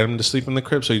want to get him to sleep in the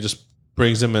crib. So he just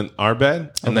brings him in our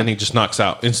bed and then he just knocks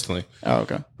out instantly. Oh,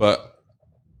 okay. But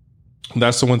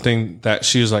that's the one thing that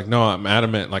she was like, no, I'm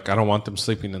adamant. Like, I don't want them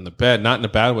sleeping in the bed, not in a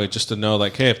bad way, just to know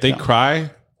like, hey, if they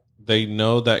cry, they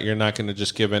know that you're not going to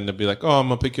just give in to be like, oh, I'm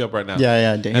going to pick you up right now.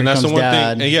 Yeah. And that's the one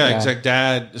thing. Yeah, exactly.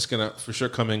 Dad is going to for sure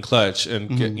come in clutch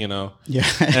and get, you know. Yeah.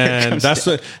 And that's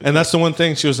the one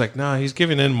thing. She was like, nah, he's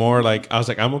giving in more. Like, I was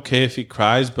like, I'm okay if he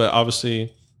cries, but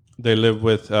obviously they live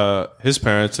with his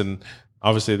parents and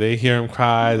obviously they hear him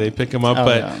cry, they pick him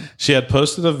up. She had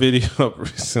posted a video up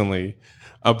recently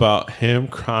about him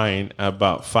crying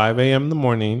about 5 a.m. in the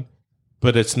morning,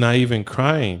 but it's not even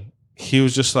crying. He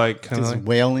was just like kind of like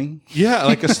wailing. Yeah,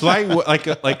 like a slight,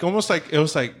 like almost like it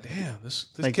was like, damn, this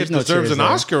like, kid deserves an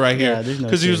Oscar right here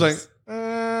because he was like,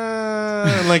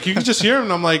 like you can just hear him.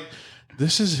 And I'm like,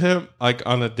 this is him like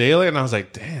on a daily, and I was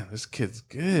like, damn, this kid's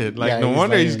good. Like no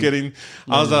wonder he's getting.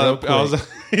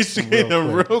 He's getting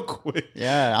them real quick.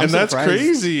 Yeah, and that's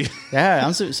crazy. Yeah,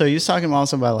 so you're talking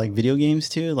also about like video games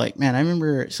too. Like man, I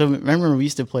remember we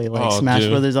used to play like Smash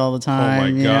Brothers all the time.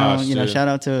 Oh my gosh, you know, shout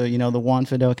out to the Juan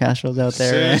Fidel Castros out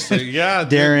there. Seriously, yeah,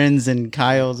 Darren's and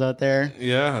Kyle's out there.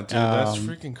 Yeah, dude, that's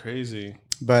freaking crazy.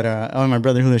 But my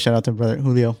brother Julio, shout out to brother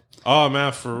Julio. Oh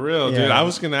man, for real, dude! I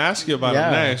was gonna ask you about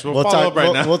him next. We'll follow up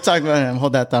now. We'll talk about him.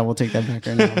 Hold that thought. We'll take that back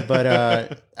right now.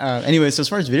 But anyway, so as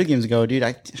far as video games go, dude,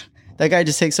 that guy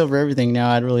just takes over everything now.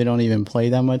 I really don't even play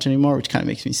that much anymore, which kind of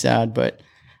makes me sad. But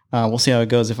we'll see how it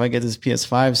goes. If I get this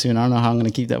PS5 soon, I don't know how I'm gonna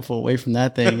keep that fool away from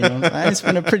that thing. You know, I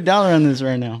spend a pretty dollar on this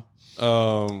right now.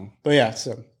 But yeah,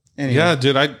 so. Anyway. Yeah,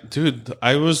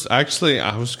 I was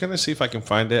gonna see if I can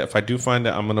find it. If I do find it,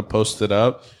 I'm gonna post it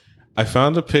up. I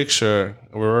found a picture.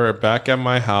 We were back at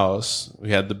my house.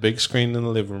 We had the big screen in the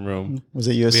living room. Was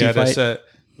it UFC fight?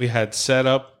 We had set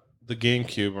up the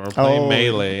GameCube. We were playing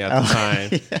Melee at the time.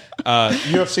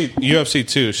 UFC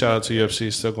 2. Shout out to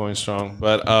UFC, still going strong.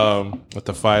 But with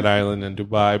the Fight Island in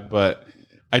Dubai. But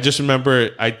I just remember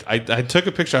I took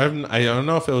a picture. I don't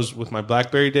know if it was with my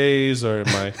BlackBerry days or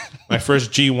my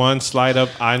first G1 slide up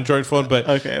Android phone. But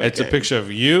it's a picture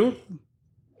of you.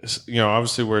 You know,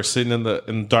 obviously we're sitting in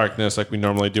the darkness like we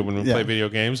normally do when we play video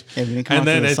games. And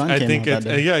then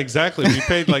exactly. We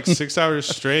played like 6 hours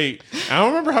straight. I don't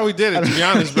remember how we did it, to be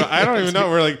honest, but I don't even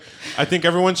know. We're like, I think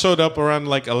everyone showed up around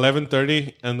like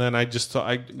 11:30, and then I just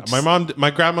thought, my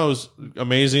grandma was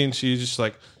amazing. She's just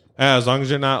like, as long as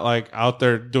you're not like out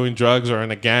there doing drugs or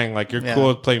in a gang, like you're cool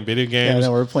with playing video games. Yeah,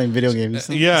 no, we're playing video games.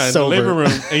 Yeah, in the living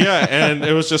room. Yeah, and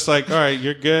it was just like, all right,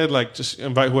 you're good. Like just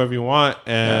invite whoever you want,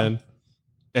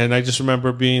 and I just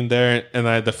remember being there, and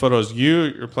I had the photos.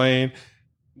 You're playing.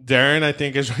 Darren, I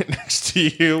think, is right next to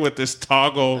you with this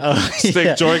toggle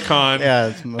stick Joy-Con.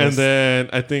 Yeah, and then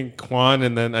I think Juan,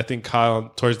 and then I think Kyle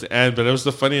towards the end. But it was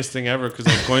the funniest thing ever because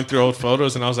I was going through old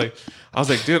photos, and I was like,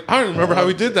 dude, I don't remember how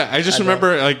we did that. I just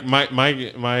remember like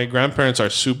my grandparents are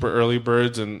super early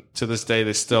birds, and to this day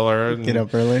they still are. Get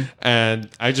up early. And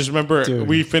I just remember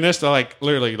we finished at like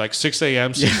literally like 6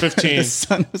 a.m.,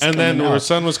 6:15, and then our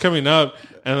sun was coming up,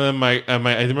 and then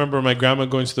I remember my grandma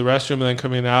going to the restroom and then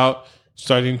coming out,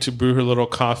 starting to brew her little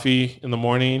coffee in the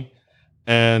morning.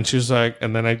 And she was like,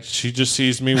 and then she just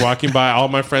sees me walking by. All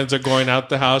my friends are going out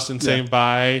the house and saying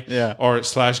bye, or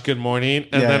 / good morning.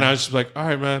 And then I was just like, all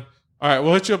right, man. All right,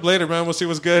 we'll hit you up later, man. We'll see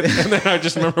what's good. And then I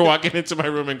just remember walking into my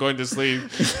room and going to sleep.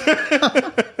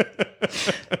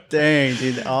 Dang,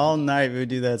 dude! All night we would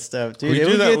do that stuff, dude. It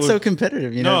would get so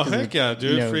competitive, you know. No, heck yeah,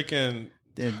 dude! Freaking.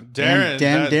 Darren,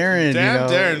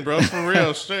 Darren, bro, for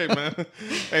real, straight, man.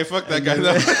 Hey, fuck that guy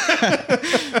though.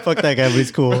 Fuck that guy, but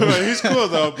he's cool. He's cool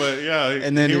though, but yeah.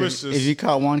 And then if you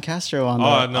caught Juan Castro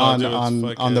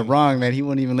on the wrong, man, he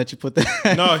wouldn't even let you put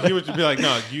that. No, he would be like,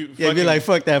 no, you. He'd be like,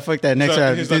 fuck that. Next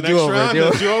round, he's like, next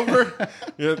round, do over.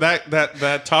 Yeah,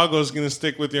 that toggle is gonna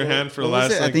stick with your hand for the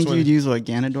last. I think you'd use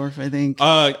Ganondorf. I think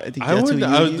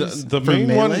the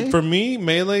main one for me,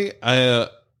 Melee.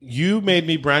 You made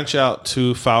me branch out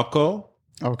to Falco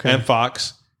and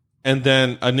Fox. And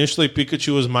then initially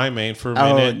Pikachu was my main for a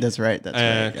minute. Oh, that's right.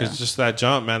 Because just that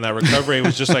jump, man, that recovery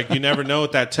was just like, you never know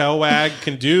what that tail wag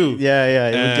can do. Yeah,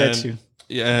 it would get you.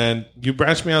 And you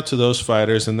branched me out to those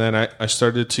fighters. And then I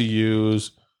started to use,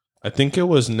 I think it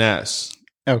was Ness.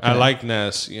 Okay. I liked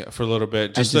Ness for a little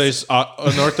bit. Just this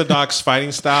unorthodox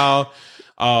fighting style.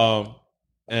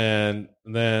 And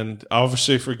then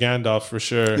obviously for Gandalf for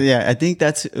sure. Yeah, I think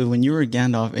that's when you were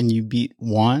Gandalf and you beat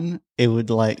Juan, it would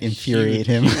like infuriate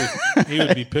him. He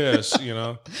would be pissed, you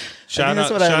know. Shout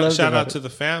out to the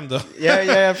fam though.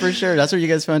 Yeah, for sure. That's where you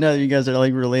guys found out that you guys are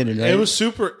like related, right? It was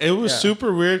super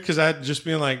weird because I'd just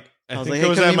been like, I was like,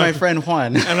 hey, come meet my friend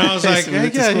Juan. And I was like,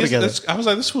 I was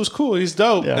like, this was cool. He's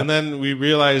dope. Yeah. And then we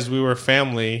realized we were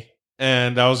family.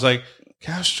 And I was like,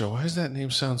 Castro, why does that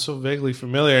name sound so vaguely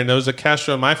familiar? And there was a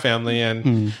Castro in my family,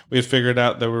 and we had figured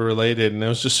out that we're related, and it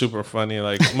was just super funny.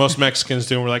 Like most Mexicans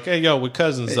do, and we're like, hey, yo, we're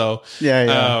cousins, though.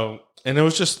 Yeah. And it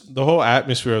was just the whole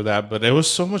atmosphere of that, but it was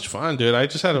so much fun, dude. I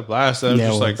just had a blast. I was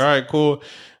just like, all right, cool.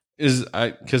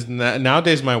 Because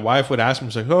nowadays my wife would ask me,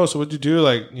 she's like, oh, so what'd you do,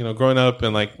 like, you know, growing up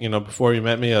and like, you know, before you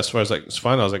met me, as far as like it's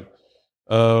fun. I was like,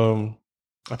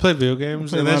 I played video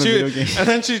games, and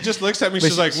then she just looks at me.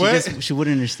 She's like, "What?" She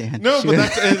wouldn't understand. No, but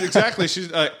that's exactly.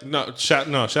 She's like, "No, shout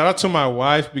out to my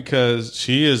wife because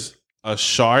she is a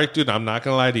shark, dude. I'm not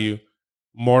gonna lie to you.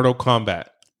 Mortal Kombat.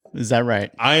 Is that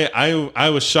right? I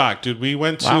was shocked, dude. We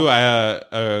went to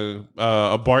a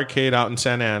barcade out in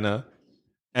Santa Ana,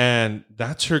 and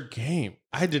that's her game.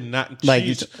 I did not like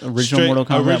original Mortal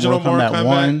Kombat, Mortal Kombat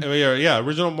 1. Yeah,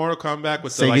 original Mortal Kombat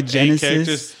with Sega the like Genesis. 8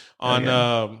 characters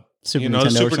on Super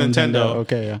Nintendo.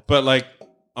 Okay, yeah. But like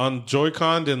on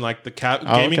Joy-Con and like the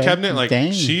gaming cabinet, like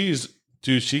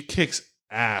she kicks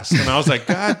ass. And I was like,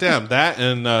 God damn, that.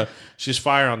 And she's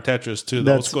fire on Tetris too,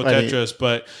 the old school Tetris.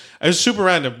 But it was super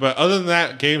random. But other than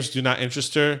that, games do not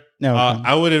interest her. No,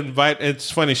 I would invite.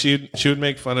 It's funny. She would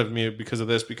make fun of me because of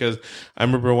this. Because I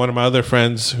remember one of my other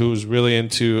friends who was really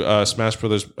into Smash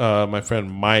Brothers. My friend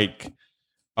Mike.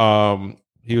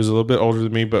 He was a little bit older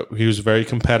than me, but he was very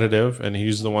competitive, and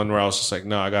he's the one where I was just like,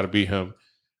 no, I got to beat him.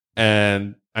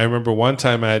 And I remember one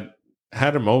time I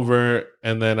had him over,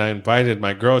 and then I invited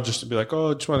my girl just to be like,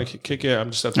 oh, just want to kick it.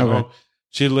 I'm just at the home.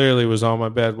 She literally was on my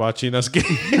bed watching us game.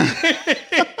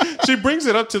 She brings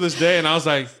it up to this day, and I was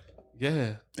like,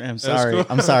 yeah. I'm sorry. Cool.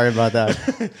 I'm sorry about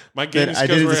that. My gaming I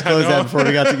didn't disclose that before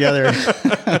we got together.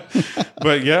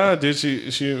 But yeah, dude,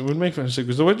 she would make fun. She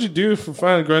goes, so what did you do for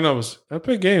fun growing up? I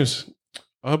played games.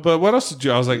 But what else did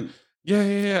you? I was like,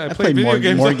 yeah. I played video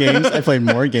games. More games. I played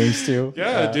more games too.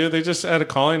 Yeah, dude, they just had a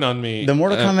calling on me. The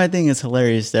Mortal Kombat thing is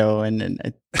hilarious though,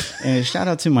 and shout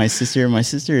out to my sister. My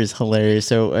sister is hilarious.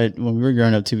 So when we were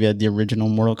growing up too, we had the original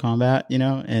Mortal Kombat, you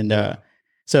know, and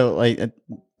so like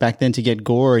back then to get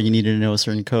gore, you needed to know a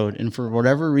certain code. And for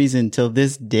whatever reason, till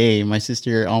this day, my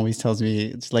sister always tells me,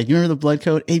 it's like, you remember the blood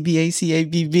code?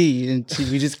 ABACABB.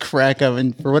 And we just crack up.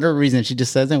 And for whatever reason, she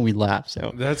just says it and we laugh.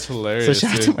 So that's hilarious. So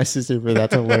shout out to my sister for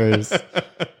that's hilarious.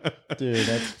 Dude,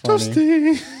 that's funny.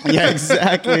 Toasty. Yeah,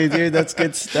 exactly, dude. That's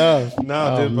good stuff.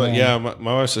 No, dude, but yeah,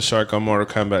 my wife's a shark on Mortal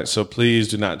Kombat, so please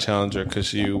do not challenge her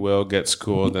because you will get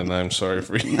schooled, and I'm sorry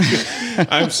for you.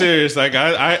 I'm serious. Like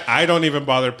I don't even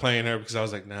bother playing her because I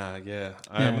was like, nah,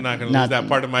 I'm not gonna lose that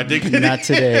part of my dignity. Not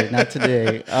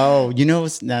today. Oh, you know,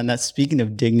 now speaking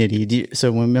of dignity,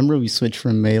 so remember we switched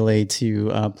from Melee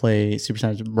to play Super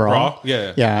Smash Brawl?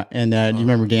 Yeah. And do you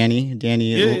remember Danny?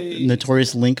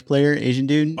 Notorious Link player, Asian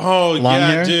dude. Oh, long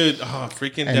hair? Dude. Oh,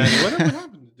 freaking Danny. Whatever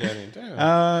happened to Danny?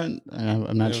 Damn.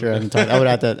 I'm not sure. I haven't talked. I would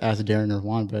have to ask Darren or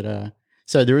Juan, but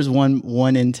so there was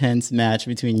one intense match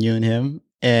between you and him,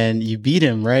 and you beat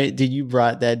him, right? Dude, you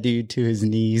brought that dude to his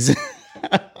knees. It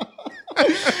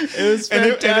was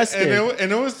fantastic.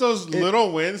 And it was those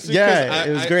little wins. Yeah,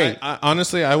 it was great.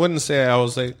 Honestly, I wouldn't say I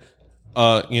was like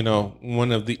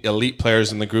one of the elite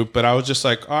players in the group, but I was just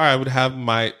like, all right, I would have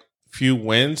my few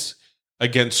wins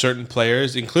against certain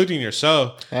players, including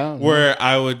yourself, where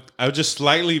I would just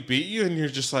slightly beat you, and you're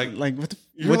just like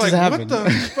what just happened? What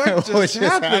the fuck just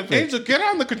happened? Angel, get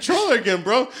on the controller again,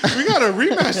 bro. We gotta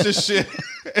rematch this shit.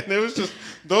 And it was just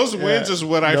those wins is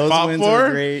what I fought for.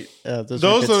 Great.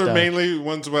 Those are mainly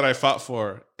ones what I fought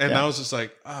for, and I was just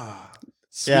like,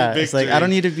 victory. It's like I don't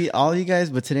need to beat all you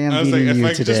guys, but today I'm beating you today. If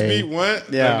I could just beat one,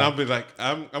 then I'll be like,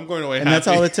 I'm going away. And happy. That's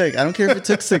all it took. I don't care if it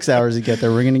took 6 hours to get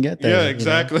there. We're gonna get there. Yeah,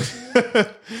 exactly.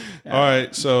 All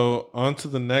right, so on to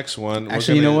the next one.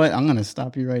 Actually, you know what? I'm gonna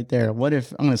stop you right there. What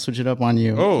if I'm gonna switch it up on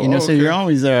you? So okay. you're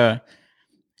always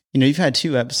you've had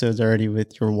 2 episodes already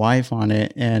with your wife on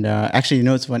it, and actually,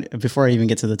 it's funny. Before I even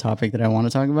get to the topic that I want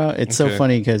to talk about, it's so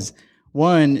funny because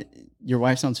one, your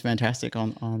wife sounds fantastic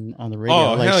on the radio.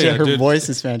 Oh, her dude. voice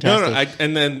is fantastic. No,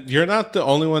 and then you're not the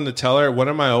only one to tell her. One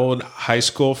of my old high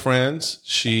school friends,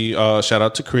 she shout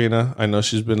out to Karina. I know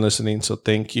she's been listening, so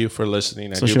thank you for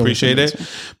listening. I do appreciate it.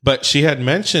 But she had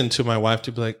mentioned to my wife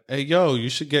to be like, "Hey, yo, you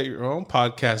should get your own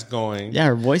podcast going." Yeah,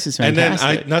 her voice is fantastic.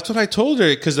 And then that's what I told her,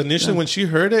 because initially when she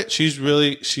heard it, she's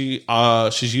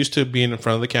used to being in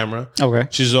front of the camera. Okay,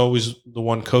 she's always the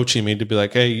one coaching me to be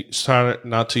like, "Hey, try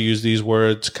not to use these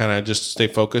words. Kind of just stay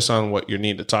focused on what you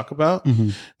need to talk about." Mm-hmm.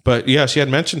 But yeah, she had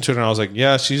mentioned to her, and I was like,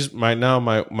 yeah, she's right now.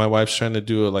 My wife's trying to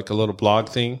do a little blog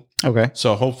thing. Okay,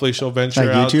 so hopefully she'll venture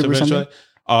out YouTube to eventually.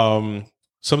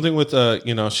 Something with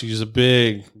she's a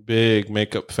big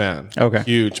makeup fan. Okay,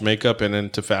 huge makeup and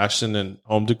into fashion and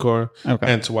home decor.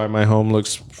 Okay, and to why my home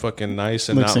looks fucking nice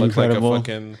and looks not incredible. Look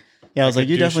like a fucking. Yeah, I was like,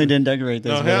 you definitely didn't decorate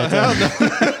this. No, hell no.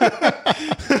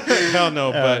 Hell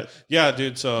no, but yeah,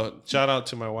 dude. So shout out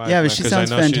to my wife. Yeah, but she sounds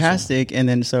fantastic. And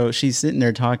then so she's sitting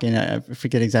there talking. I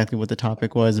forget exactly what the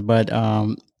topic was, but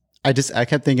I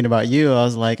kept thinking about you. I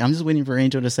was like, I'm just waiting for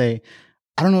Angel to say,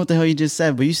 I don't know what the hell you just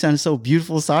said, but you sound so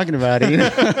beautiful talking about it.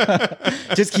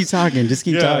 Just keep talking. Just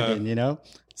keep talking.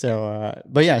 So,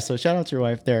 but yeah, so shout out to your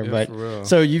wife there. Yeah, but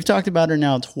so you've talked about her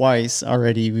now twice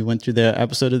already. We went through the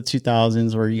episode of the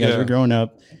 2000s where you guys were growing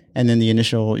up, and then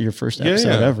your first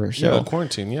episode ever. So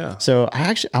quarantine. Yeah. So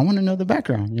I want to know the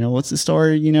background. What's the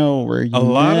story? Where you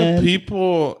lot of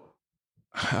people,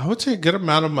 I would say a good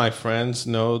amount of my friends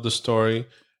know the story.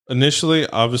 Initially,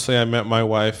 obviously, I met my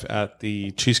wife at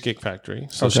the Cheesecake Factory.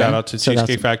 So shout out to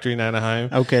Cheesecake Factory in Anaheim.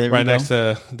 Okay, right next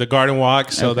to the Garden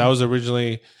Walk. So that was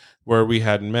originally where we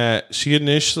had met. She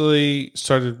initially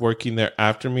started working there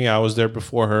after me. I was there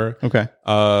before her. Okay.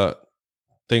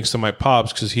 Thanks to my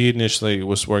pops, because he initially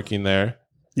was working there.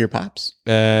 Your pops?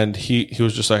 And he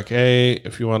was just like, hey,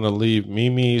 if you want to leave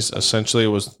Mimi's, essentially it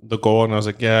was the goal. And I was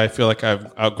like, yeah, I feel like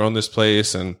I've outgrown this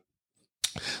place. And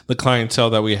the clientele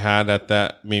that we had at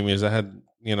that Mimi's, I had,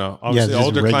 obviously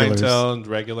older clientele and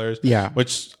regulars,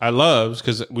 which I loved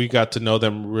because we got to know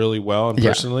them really well and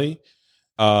personally.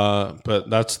 But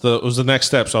it was the next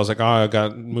step. So I was like, I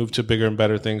got moved to bigger and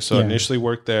better things. So initially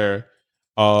worked there.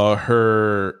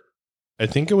 I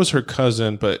think it was her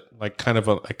cousin, but like kind of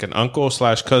like an uncle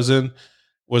 / cousin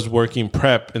was working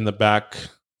prep in the back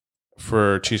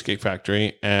for Cheesecake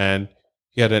Factory, and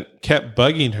he kept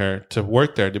bugging her to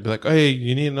work there, to be like, hey,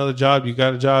 you need another job? You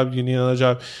got a job? You need another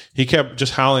job? He kept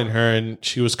just howling her, and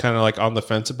she was kind of like on the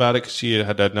fence about it because she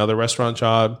had another restaurant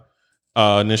job.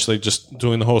 Initially just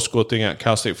doing the whole school thing at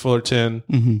Cal State Fullerton,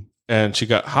 and she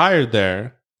got hired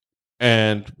there.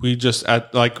 And we just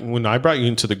when I brought you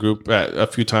into the group a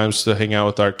few times to hang out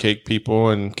with our cake people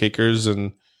and cakers,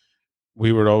 and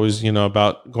we were always,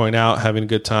 about going out, having a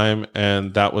good time.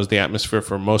 And that was the atmosphere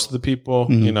for most of the people.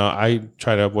 I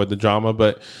try to avoid the drama,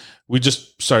 but we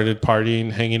just started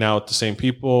partying, hanging out with the same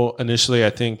people. Initially,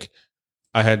 I think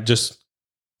I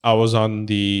was on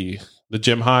the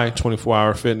Gym High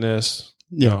 24-hour fitness.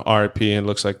 RIP, and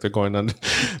looks like they're going under.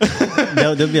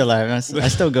 They'll be alive. I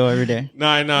still go every day. No,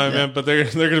 I know, man, but they're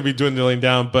going to be dwindling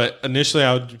down. But initially,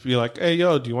 I would be like, "Hey,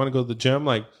 yo, do you want to go to the gym?"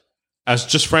 Like, as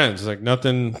just friends, like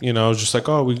nothing. Just like,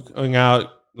 "Oh, we going out.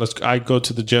 I go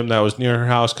to the gym that was near her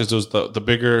house because it was the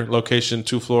bigger location,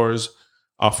 2 floors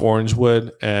off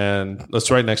Orangewood, and that's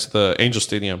right next to the Angel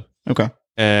Stadium." Okay.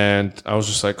 And I was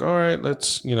just like, "All right,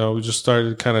 let's." We just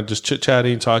started kind of just chit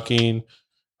chatting, talking.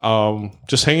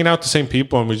 Just hanging out with the same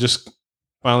people, and we just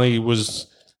finally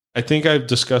I think I've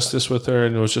discussed this with her,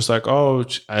 and it was just like,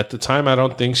 at the time, I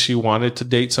don't think she wanted to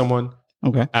date someone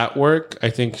at work.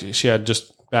 I think she had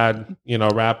just bad,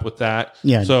 rap with that.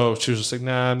 Yeah. So she was just like,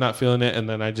 nah, I'm not feeling it. And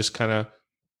then I just kind of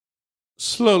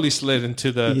slowly slid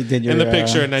into the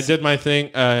picture, and I did my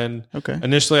thing. And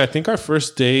initially, I think our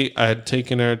first date, I had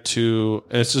taken her to,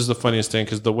 and this is the funniest thing,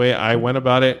 because the way I went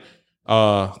about it,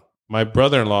 my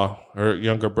brother-in-law, her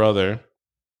younger brother,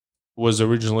 was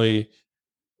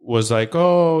like,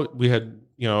 oh, we had,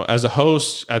 as a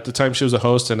host at the time, she was a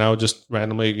host, and I would just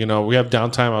randomly, we have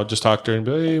downtime. I would just talk to her and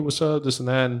be like, hey, what's up, this and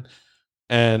that.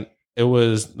 And it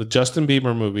was the Justin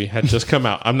Bieber movie had just come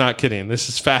out. I'm not kidding. This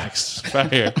is facts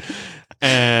right here.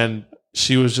 And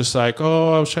she was just like,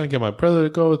 oh, I was trying to get my brother to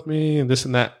go with me and this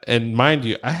and that. And mind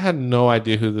you, I had no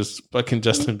idea who this fucking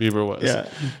Justin Bieber was. Yeah.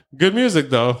 Good music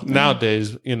though,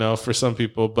 nowadays, for some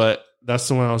people. But that's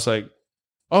the one I was like,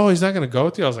 oh, he's not going to go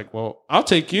with you? I was like, well, I'll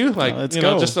take you. Like, let's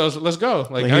go. Let's go.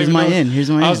 Like here's my in. Here's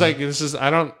my in. I was like, I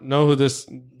don't know who this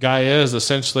guy is.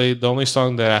 Essentially, the only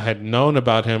song that I had known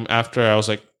about him after I was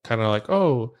like, kind of like,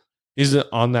 oh, he's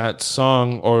on that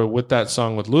song or with that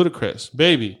song with Ludacris,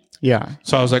 Baby. Yeah.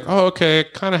 So I was like, oh, okay.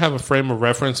 Kind of have a frame of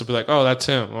reference to be like, oh, that's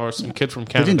him or some kid from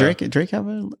Canada. Didn't Drake have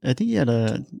I think he had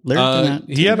a lyric in that.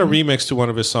 He had a remix to one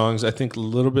of his songs, I think a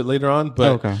little bit later on.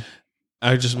 But okay.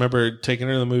 I just remember taking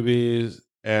her to the movies,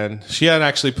 and she had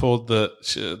actually pulled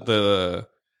the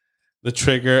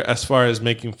trigger as far as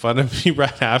making fun of me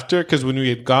right after. Because when we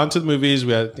had gone to the movies,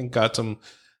 we had, I think, got some.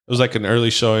 It was like an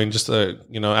early showing, just a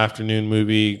afternoon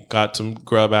movie. Got some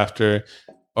grub after,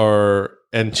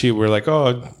 and she were like,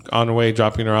 oh, on the way,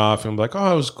 dropping her off. And I'm like,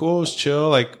 oh, it was cool. It was chill.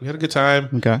 Like, we had a good time.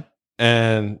 Okay.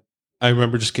 And I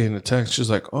remember just getting a text. She was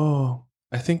like, oh,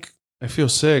 I think I feel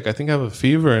sick. I think I have a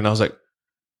fever. And I was like,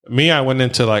 I went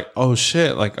into like, oh,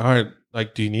 shit. Like, all right,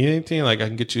 like, do you need anything? Like, I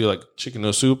can get you like chicken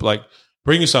noodle soup. Like,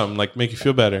 bring you something. Like, make you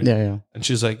feel better. Yeah. And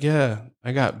she's like, yeah,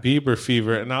 I got Bieber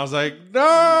fever. And I was like,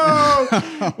 no,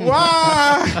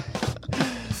 why?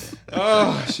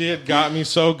 Oh, she had got me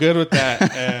so good with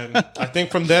that. And I think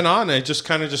from then on, it just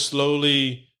kind of just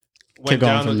slowly went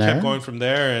down and kept going from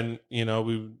there. And,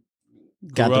 we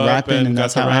got the rapping and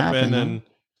that's how it happened.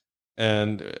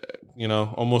 And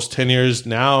almost 10 years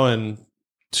now and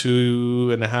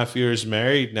 2.5 years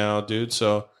married now, dude.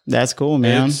 So that's cool,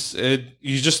 man.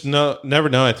 You just never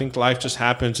know. I think life just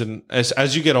happens. And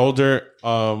as you get older,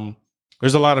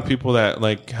 there's a lot of people that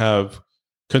like have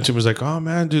consumers like, oh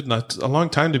man, dude, not a long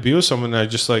time to be with someone. And I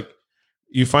just like,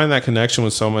 you find that connection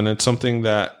with someone. It's something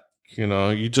that,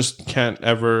 you just can't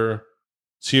ever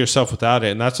see yourself without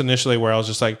it. And that's initially where I was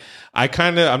just like,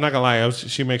 I'm not gonna lie.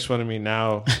 She makes fun of me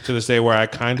now to this day where I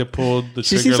kind of pulled the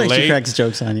she trigger seems like late. She cracks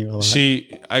jokes on you a lot.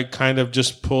 I kind of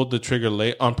just pulled the trigger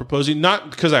late on proposing,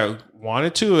 not because I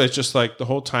wanted to. It's just like the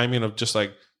whole timing of just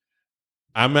like,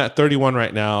 I'm at 31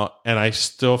 right now, and I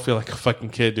still feel like a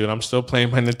fucking kid, dude. I'm still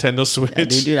playing my Nintendo Switch. Yeah,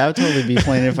 dude, I would totally be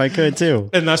playing it if I could too.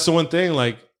 And that's the one thing,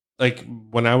 like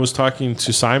when I was talking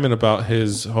to Simon about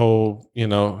his whole,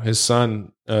 his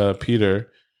son,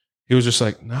 Peter, he was just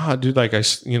like, nah, dude, like he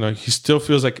still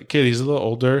feels like a kid. He's a little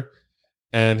older,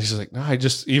 and he's like, nah,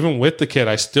 even with the kid,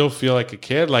 I still feel like a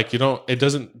kid. Like, it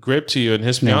doesn't grip to you. And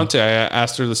his fiance, I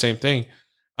asked her the same thing.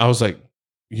 I was like,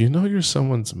 you're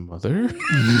someone's mother? And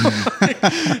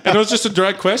it was just a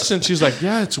direct question. She's like,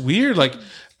 yeah, it's weird. Like,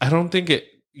 I don't think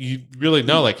you really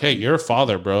know, like, hey, you're a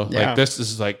father, bro. Yeah. Like, this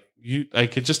is like,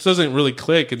 it just doesn't really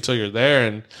click until you're there.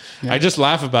 And I just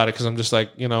laugh about it because I'm just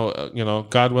like,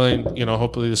 God willing,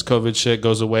 hopefully this COVID shit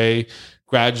goes away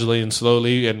gradually and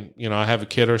slowly. And, I have a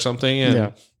kid or something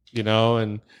and,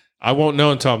 and I won't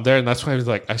know until I'm there. And that's why I was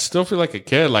like, I still feel like a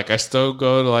kid. Like, I still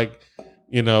go to like,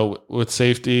 with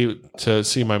safety to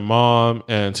see my mom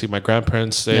and see my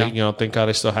grandparents. Thank God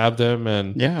I still have them.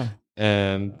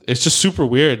 And it's just super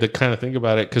weird to kind of think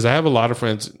about it. Cause I have a lot of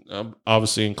friends,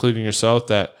 obviously, including yourself,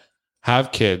 that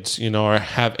have kids, or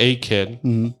have a kid.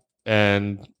 Mm-hmm.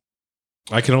 And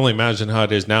I can only imagine how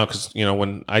it is now. Cause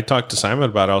when I talked to Simon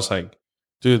about it, I was like,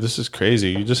 dude, this is crazy.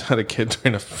 You just had a kid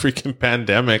during a freaking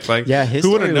pandemic. Like, his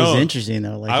story was interesting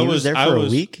though. Like, he was there for a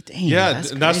week. Dang,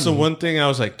 that's the one thing I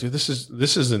was like, dude, this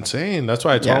is insane. That's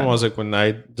why I told him, I was like, when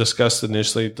I discussed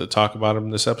initially to talk about him in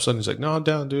this episode, he's like, no, I'm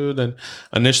down, dude. And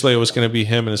initially it was going to be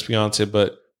him and his fiance,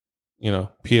 but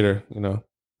Peter,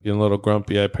 being a little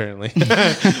grumpy apparently.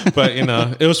 But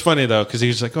it was funny though, because he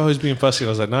was like, oh, he's being fussy. And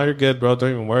I was like, no, you're good, bro. Don't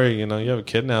even worry. You have a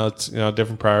kid now. It's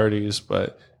different priorities,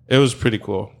 but it was pretty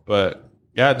cool. But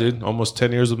yeah, dude, almost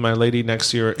 10 years with my lady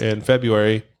next year in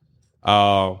February.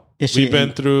 We've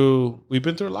been through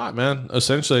a lot, man.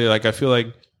 Essentially, like, I feel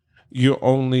like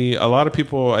a lot of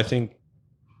people, I think,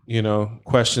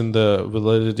 question the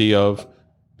validity of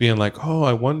being like, oh,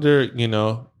 I wonder,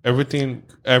 everything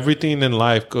in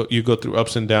life, you go through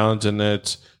ups and downs, and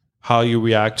it's how you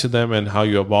react to them and how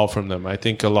you evolve from them. I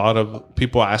think a lot of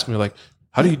people ask me like,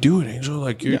 how do you do it, Angel?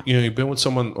 Like, you've been with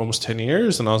someone almost 10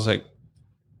 years. And I was like,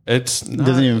 it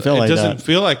doesn't even feel like that. It doesn't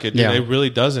feel like it. Yeah. It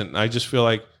really doesn't. I just feel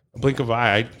like a blink of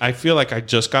eye. I feel like I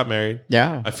just got married.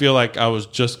 Yeah. I feel like I was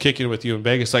just kicking with you in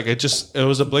Vegas. Like it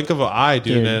was a blink of an eye,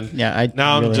 dude. And yeah, I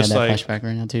now really I'm just had that like flashback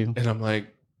right now too. And I'm like,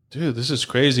 dude, this is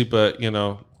crazy. But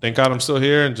thank God I'm still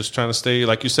here and just trying to stay,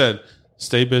 like you said,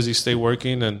 stay busy, stay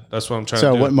working, and that's what I'm trying to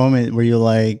do. So what moment were you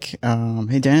like,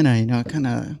 hey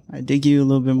Dana, I dig you a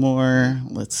little bit more.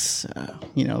 Let's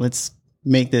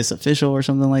make this official or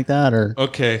something like that? Or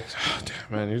okay,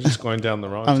 damn, man, you're just going down the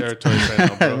wrong territory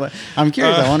right now, bro. I'm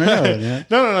curious. I want to know. Yeah.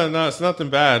 No, it's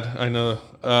nothing bad. I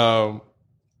know.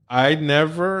 I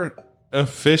never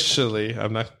officially.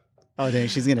 I'm not. Oh dang,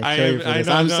 she's gonna kill you for this.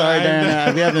 I'm sorry,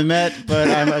 Dana. We haven't met, but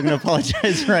I'm gonna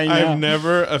apologize right now. I've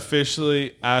never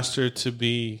officially asked her to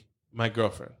be my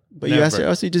girlfriend. But never. You asked her.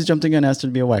 Oh, so you just jumped the gun and asked her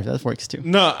to be a wife. That works too.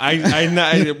 No,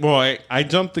 I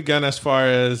jumped the gun as far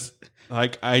as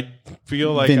like I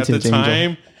feel like Vintage at the time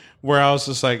angel. Where I was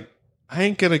just like, I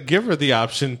ain't gonna give her the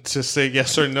option to say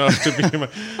yes or no to be my.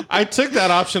 I took that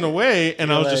option away,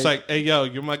 and I was just like, "Hey, yo,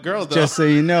 you're my girl, though." Just so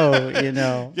you know.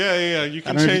 Yeah. You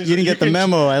can change. You didn't get the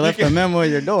memo. I left the memo at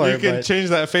your door. You can change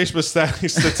that Facebook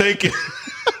status to take it.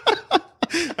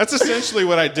 That's essentially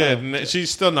what I did, and she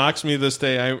still knocks me this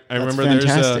day. I remember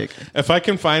fantastic. If I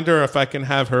can find her, if I can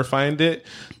have her find it,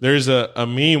 there's a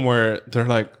meme where they're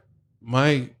like,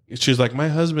 she's like, my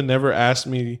husband never asked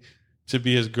me to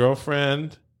be his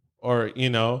girlfriend. Or,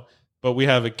 but we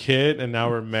have a kid and now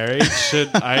we're married. Should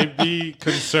I be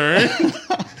concerned?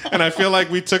 And I feel like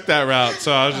we took that route.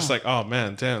 So I was just like, oh,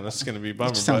 man, damn, that's going to be a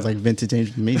bummer. Sounds like vintage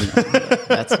angel to me.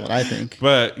 That's what I think.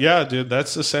 But, yeah, dude,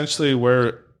 that's essentially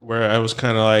where I was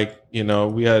kind of like,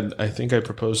 I think I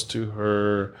proposed to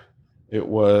her. It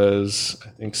was, I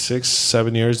think,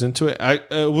 6-7 years into it.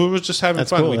 We were just having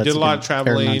fun. Cool. We did a lot of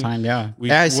traveling. Time, yeah. We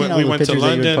went to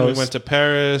London. We went to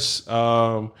Paris.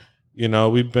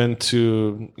 We've been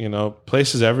to,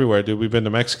 places everywhere, dude. We've been to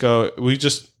Mexico. We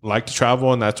just like to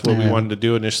travel, and that's what we wanted to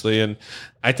do initially. And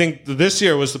I think this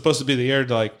year was supposed to be the year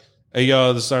to like, hey,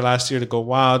 yo, this is our last year to go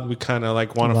wild. We kind of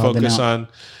like want to focus on,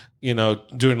 doing a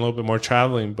little bit more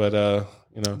traveling. But,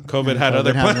 COVID had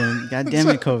other plans. God damn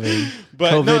it, COVID.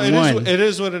 But COVID it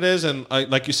is what it is. And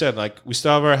like you said, like we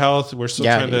still have our health. We're still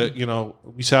trying to,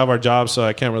 we still have our jobs, so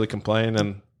I can't really complain.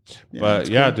 And cool.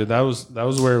 Dude, that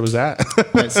was where it was at.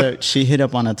 Right, so she hit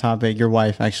up on a topic, your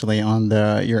wife actually, on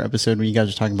your episode where you guys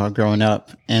were talking about growing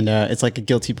up, and it's like a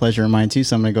guilty pleasure of mine too.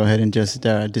 So I'm gonna go ahead and just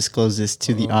disclose this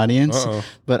to the audience.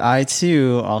 But I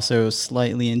too also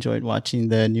slightly enjoyed watching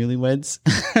the Newlyweds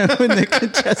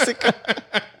with Jessica.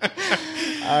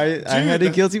 I had a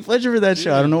guilty pleasure for that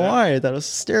show. I don't know why. I thought it was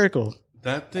hysterical.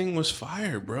 That thing was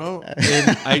fire, bro.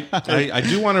 And I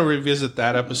do want to revisit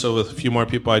that episode with a few more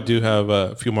people. I do have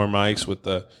a few more mics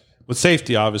with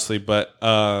safety, obviously, but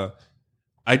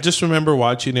I just remember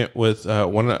watching it with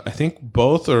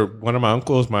both or one of my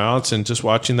uncles, my aunts, and just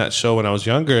watching that show when I was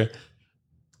younger.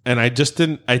 And I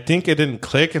think it didn't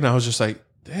click, and I was just like,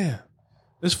 damn,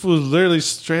 this fool's literally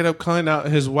straight up calling out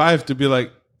his wife to be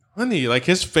like, honey, like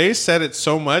his face said it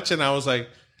so much, and I was like,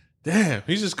 damn,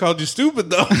 he just called you stupid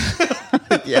though.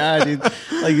 Yeah, dude.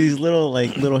 Like these little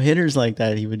hitters like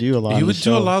that, he would do a lot. He would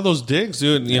do a lot of those digs,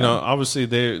 dude. Obviously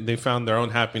they found their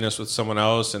own happiness with someone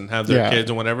else and have their kids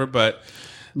and whatever. But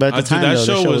at the time, that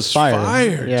show was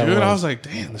fire, dude. I was like,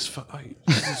 damn, this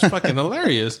is fucking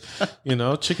hilarious.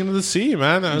 Chicken of the sea,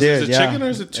 man. Is it chicken or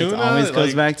is it tuna? It always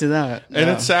goes back to that. And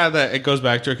it's sad that it goes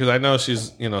back to her because I know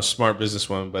she's smart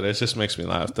businesswoman, but it just makes me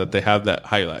laugh that they have that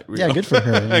highlight reel. Yeah, good for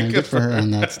her. Man. good for her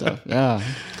on that stuff. Yeah.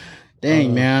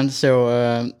 Dang, man.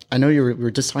 So I know we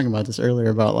were just talking about this earlier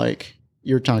about like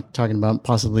you were talking about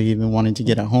possibly even wanting to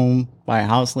get a home, buy a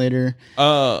house later.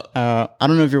 I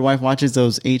don't know if your wife watches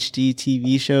those HD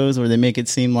TV shows where they make it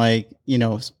seem like,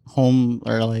 home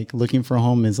or like looking for a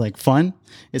home is like fun.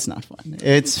 It's not fun.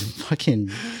 It's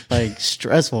fucking like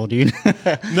stressful, dude.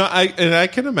 No, I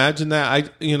can imagine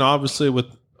that. Obviously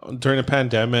during a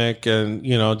pandemic and,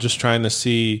 just trying to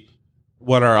see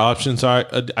what our options are.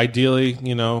 Ideally,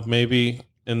 maybe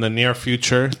in the near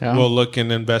future, we'll look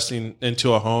in investing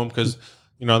into a home because,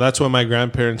 that's what my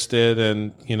grandparents did.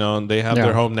 And, they have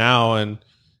their home now and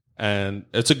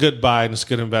it's a good buy and it's a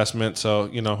good investment. So,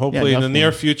 hopefully in the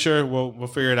near future, we'll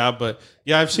figure it out. But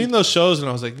yeah, I've seen those shows and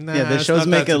I was like, nah. Yeah, the shows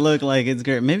make it look like it's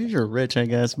great. Maybe if you're rich, I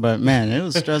guess. But man, it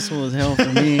was stressful as hell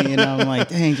for me. I'm like,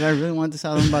 dang, do I really want this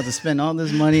house? I'm about to spend all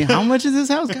this money. How much is this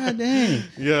house? God dang.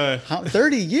 Yeah.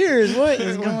 30 years? What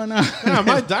is going on? Yeah, I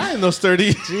might die in those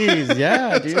 30. Jeez,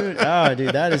 yeah, dude. Oh,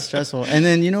 dude, that is stressful. And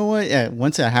then, you know what? Yeah,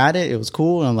 once I had it, it was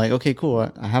cool. And I'm like, okay,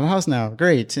 cool. I have a house now.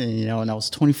 Great. And, and I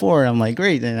was 24. And I'm like,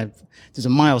 great. And there's a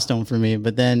milestone for me.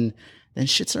 But then then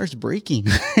shit starts breaking.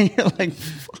 You're like,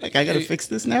 fuck, I gotta fix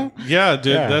this now. Yeah,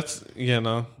 dude. Yeah. That's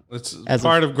it's As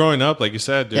part of growing up, like you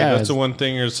said, dude. Yeah, That's the one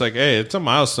thing. It's like, hey, it's a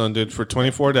milestone, dude. For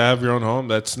 24 to have your own home,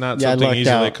 that's not Yeah, I something lucked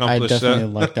easily out. I accomplished.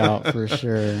 definitely lucked out for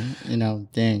sure.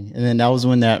 Dang. And then that was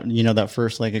when that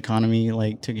first like economy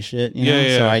like took a shit.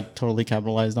 Yeah. So I totally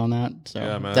capitalized on that. So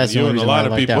Yeah, man. that's the You only and a reason why lot I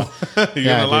of lucked people. out. You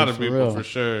Yeah, and a lot dude, of for people real. for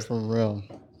sure. For real.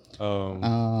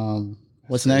 Um,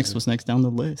 What's next? What's next down the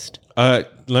list?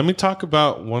 let me talk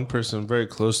about one person very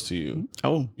close to you.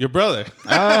 Oh, Your brother. oh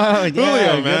yeah,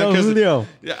 Julio, man. good old 'Cause- Julio.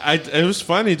 Yeah, it was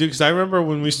funny, dude, because I remember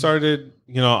when we started,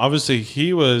 obviously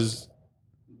he was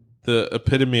the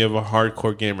epitome of a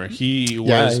hardcore gamer. He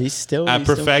Yeah, was he's still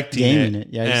perfecting gaming it. it.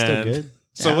 Yeah, he's still And good.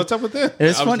 So Yeah. what's up with that?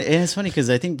 It's funny. It's funny because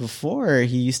I think before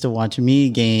he used to watch me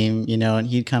game, and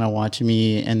he'd kind of watch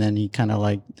me, and then he kind of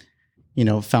like,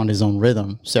 found his own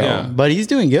rhythm. So, Yeah. but he's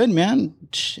doing good, man.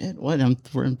 Shit, what?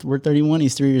 We're 31.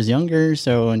 He's 3 years younger.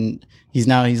 So, and he's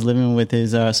living with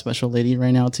his special lady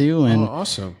right now too, and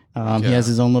Awesome. he has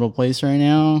his own little place right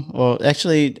now. Well,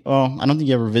 actually, I don't think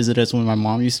he ever visited us when my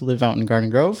mom used to live out in Garden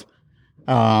Grove.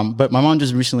 But my mom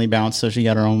just recently bounced, so she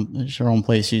got her own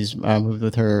place. She's moved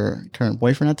with her current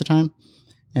boyfriend at the time,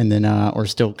 and then or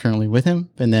still currently with him.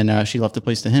 And then she left the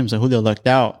place to him. So Julio lucked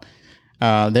out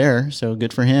there. So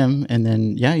good for him. And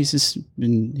then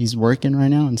he's working right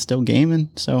now and still gaming.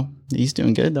 So he's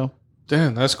doing good though.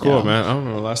 Damn, that's cool, Yeah. man. I don't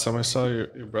remember the last time I saw your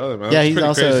brother, man. Yeah, That's he's pretty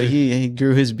also crazy. he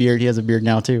grew his beard. He has a beard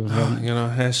now too.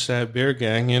 Hashtag beer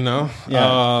gang,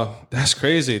 Yeah. That's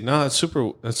crazy. No, that's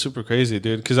super crazy,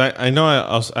 dude. Because I know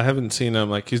I haven't seen him,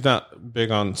 like, he's not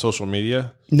big on social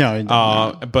media. No,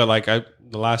 But like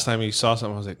the last time he saw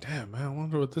something, I was like, damn, man, I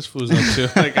wonder what this fool's up to.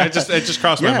 Like, it just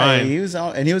crossed my mind. he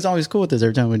was always cool with us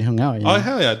every time we hung out. Oh,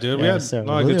 hell yeah, dude. We had a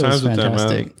lot of good times with them,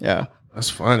 man. Yeah. That's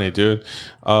funny, dude.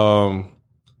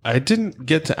 I didn't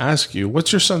get to ask you,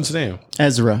 what's your son's name?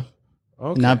 Ezra.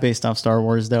 Okay. Not based off Star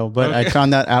Wars though, but I Okay.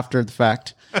 found that after the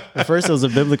fact. At first it was a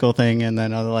biblical thing, and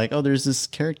then I was like, oh, there's this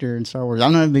character in Star Wars.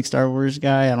 I'm not a big Star Wars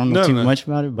guy. I don't know too much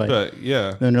about it, but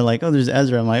yeah. then they're like, oh, there's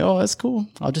Ezra. I'm like, oh, that's cool.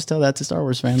 I'll just tell that to Star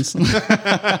Wars fans.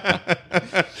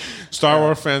 Star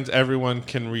Wars fans, everyone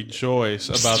can rejoice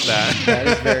about that. That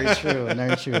is very true.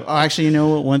 Very true. Oh, actually, you know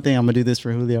what? One thing I'm gonna do this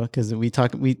for Julio because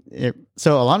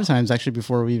so a lot of times actually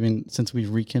before since we've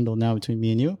rekindled now between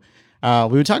me and you,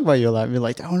 we would talk about you a lot. We'd be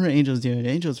like, I wonder what Angel's doing.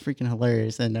 Angel's freaking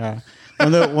hilarious. And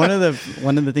one of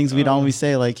the things we'd always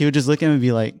say, like he would just look at him and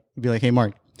be like, hey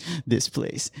Mark, this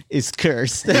place is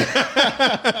cursed.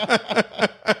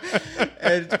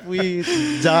 And we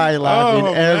die laughing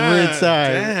every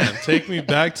time. Damn, take me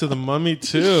back to the Mummy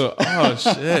too. Oh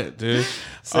shit, dude.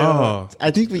 So I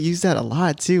think we use that a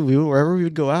lot too. Wherever we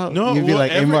would go out, you'd be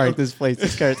like, "Hey, Mark, this place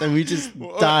is cursed," and we just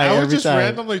die I would every just time.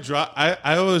 randomly drop.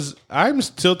 I'm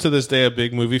still to this day a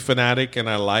big movie fanatic, and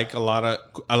I like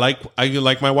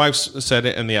my wife said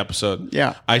it in the episode.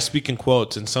 Yeah. I speak in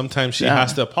quotes, and sometimes she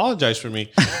has to apologize for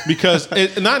me because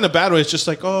not in a bad way. It's just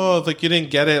like, oh, like you didn't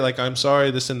get it. Like I'm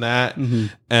sorry, this and that. Mm-hmm.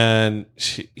 And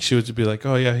she would be like,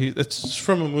 oh yeah, it's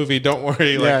from a movie. Don't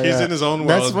worry. Like he's in his own world.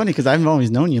 That's funny because I've always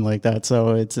known you like that.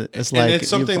 So it's like And it's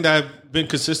something that I've been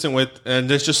consistent with, and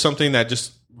there's just something that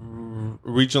just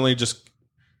regionally just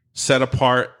set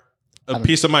apart a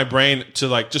piece of my brain to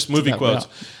like just movie quotes.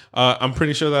 I'm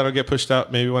pretty sure that'll get pushed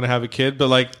out maybe when I have a kid, but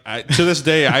like to this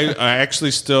day, I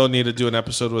actually still need to do an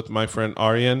episode with my friend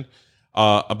Aryan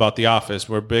about The Office.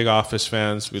 We're big Office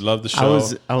fans. We love the show.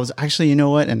 I was actually, you know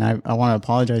what? And I want to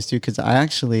apologize too because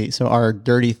so our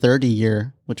Dirty 30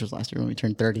 year, which was last year when we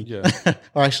turned 30. Yeah.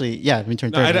 Or actually, yeah, we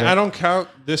turned 30. I don't count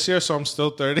this year, so I'm still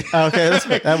 30. Okay,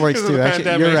 that works Because of too. the Actually,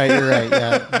 pandemic. you're right.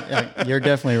 Yeah, you're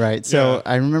definitely right. So Yeah.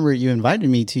 I remember you invited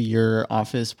me to your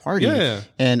office party, Yeah.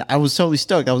 and I was totally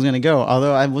stoked. I was going to go,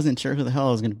 although I wasn't sure who the hell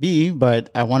I was going to be, but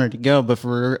I wanted to go. But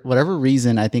for whatever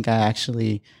reason, I think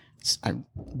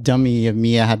dummy of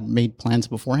me, I had made plans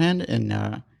beforehand, and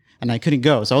I couldn't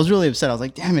go. So I was really upset. I was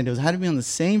like, damn it, had to be on the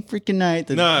same freaking night.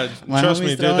 That No, my trust homie's me,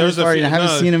 dude. throwing There's his a party, few- and I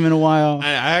haven't no. seen him in a while. I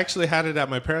actually had it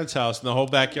at my parents' house in the whole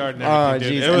backyard and Oh, everything.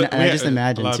 geez. Dude. And I just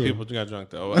imagine, a lot too. of people got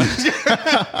drunk though.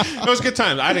 It was good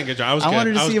times. I didn't get drunk. I was. I good.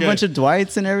 wanted to I was see a good. bunch of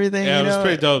Dwights and everything. Yeah, you it was know?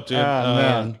 pretty dope, dude. Oh,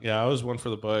 man. Yeah, I was one for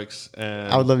the books,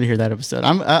 and I would love to hear that episode.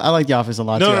 I like The Office a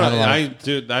lot too. no, I had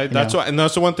a lot of- that's why, and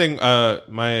that's the one thing.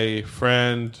 My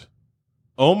friend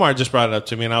Omar just brought it up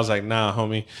to me, and I was like, "Nah,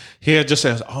 homie." He had just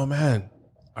says, "Oh man,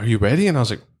 are you ready?" And I was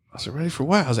like, ready for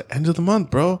what? I was like, end of the month,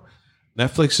 bro.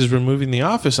 Netflix is removing The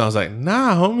Office. I was like,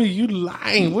 nah, homie, you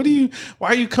lying. Why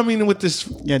are you coming in with this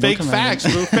fake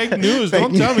facts, bro? Fake news.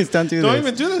 Don't tell me. Don't do Don't this.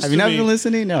 even do this Have to you not me. been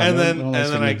listening? No. And then don't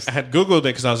listen I to this. had Googled it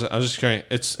because I was just curious.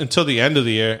 It's until the end of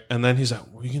the year. And then he's like,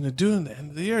 what are you going to do in the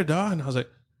end of the year, dog? And I was like,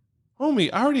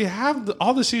 homie, I already have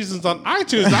all the seasons on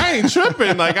iTunes. I ain't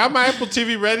tripping. Like, I'm Apple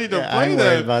TV ready to I play ain't them.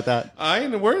 worried about that. I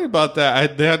ain't worried about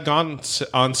that. They had gone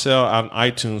on sale on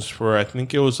iTunes for, I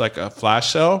think it was like a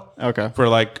flash sale Okay. for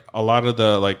like a lot of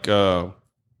the like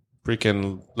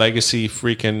freaking legacy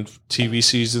freaking TV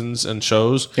seasons and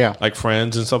shows. Yeah. Like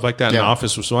Friends and stuff like that. And Yeah. The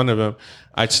Office was one of them.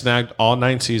 I snagged all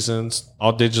 9 seasons,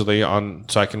 all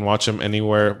digitally so I can watch them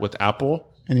anywhere with Apple,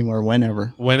 Anymore,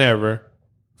 whenever. whenever.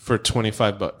 For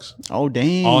 $25, Oh,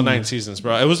 dang. all 9 seasons,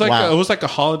 bro. It was like Wow. it was like a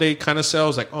holiday kind of sale. It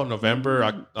was like November,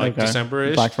 like Okay.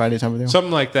 December-ish, Black Friday type of deal.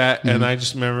 something like that. Mm-hmm. And I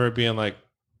just remember being like,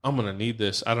 I'm gonna need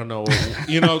this. I don't know,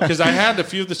 because I had a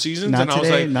few of the seasons, Not and I was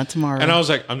today, like, not tomorrow. and I was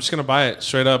like, I'm just gonna buy it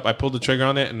straight up. I pulled the trigger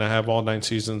on it, and I have all 9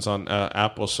 seasons on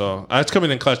Apple. So it's coming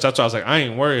in clutch. That's why I was like, I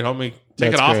ain't worried, homie. Take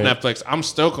That's it off great. Netflix. I'm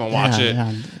still gonna watch it.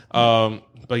 Yeah.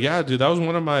 But yeah, dude, that was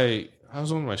one of my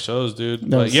shows, dude. That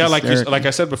But was yeah, hysterical. like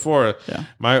I said before, Yeah.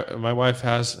 my wife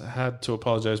has had to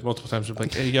apologize multiple times. She's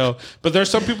like, hey, yo, but there's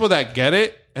some people that get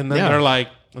it, and then Yeah. they're like,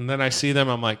 and then I see them,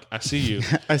 I'm like, I see you.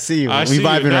 I see you. I We see you.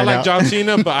 vibing Not right like now. John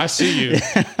Cena, but I see you.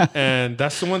 And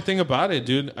that's the one thing about it,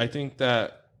 dude. I think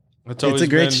that it's always a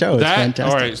great been show. It's fantastic.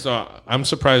 All right, so I'm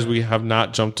surprised we have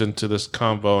not jumped into this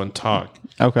convo and talk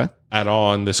Okay. at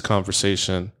all in this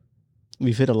conversation.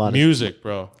 We've hit a lot of. Music,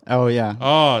 bro. Oh, yeah.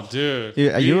 Oh, dude.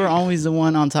 You were always the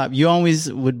one on top. You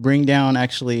always would bring down,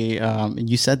 actually, and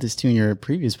you said this too in your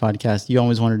previous podcast. You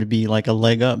always wanted to be like a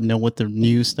leg up, know what the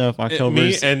new stuff, October.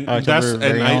 Me and I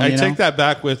take that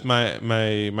back with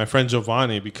my friend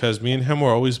Giovanni, because me and him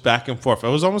were always back and forth. It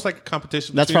was almost like a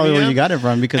competition. That's between probably me where and you him. got it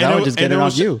from, because And I would just get it off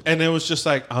was, you. And it was just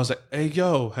like, I was like, hey,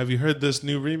 yo, have you heard this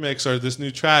new remix or this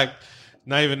new track?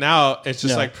 Not even out. It's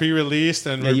just Yeah. like pre-released.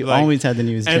 And Yeah, we're you like, always had the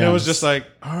news. and it was gems. just like,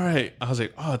 all right. I was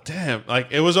like, oh, damn. Like,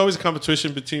 it was always a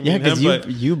competition between me Yeah, and him. because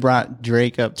But you brought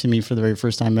Drake up to me for the very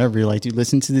first time ever. You're like, dude,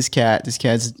 listen to this cat. This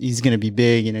cat's he's gonna be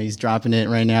big. You know, he's dropping it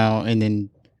right now, and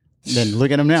then look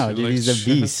at him now, dude. He's a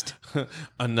beast.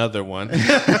 Another one.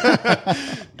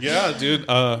 Yeah, dude.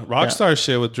 Rockstar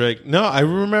shit with Drake. No, I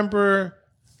remember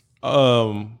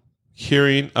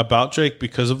hearing about Drake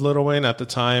because of Lil Wayne at the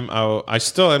time. I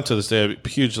still am to this day a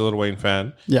huge Lil Wayne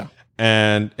fan. Yeah,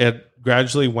 And it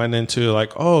gradually went into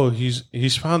like, oh, he's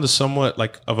found a somewhat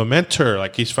like of a mentor.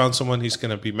 Like he's found someone he's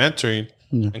gonna be mentoring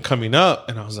and coming up.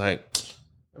 And I was like,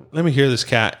 let me hear this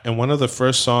cat. And one of the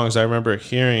first songs I remember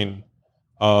hearing,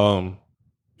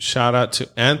 shout out to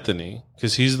Anthony,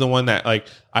 because he's the one that like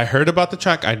I heard about the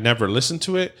track. I never listened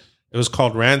to it. It was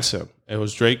called Ransom. It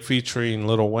was Drake featuring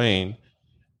Lil Wayne,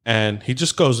 and he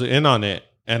just goes in on it.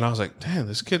 And I was like, damn,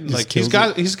 this kid, Just like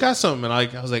he's got something. And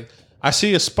I was like, I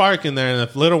see a spark in there, and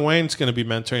if Lil Wayne's gonna be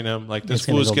mentoring him, like this It's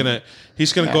gonna fool's go-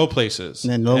 he's gonna go places.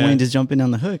 and then Lil Wayne just jumping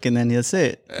on the hook, and then that's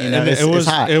it. You know, and it's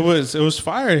hot. it was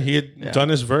fire. He had done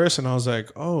his verse, and I was like,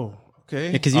 oh,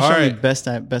 okay. Because you All showed me right. best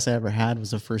I ever had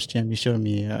was the first gem you showed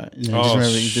me. Oh, just remember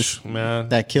you just man,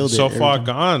 that killed it so every far time.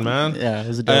 gone, man. Yeah, it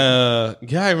was a dope.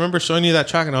 Yeah, I remember showing you that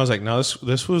track, and I was like, no,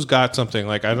 this fool's got something.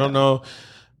 Like I don't know.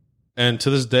 And to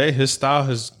this day, his style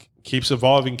keeps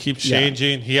evolving, keeps Yeah.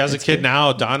 changing. He has a kid now,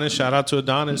 Adonis. Shout out to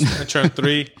Adonis. I turned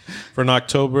 3 for in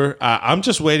October. I'm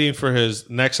just waiting for his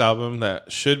next album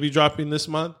that should be dropping this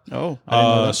month. Oh, I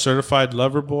didn't know that. Certified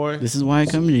Lover Boy. This is why I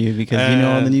come to you, because you know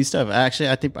all the And- new stuff. Actually,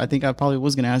 I think I probably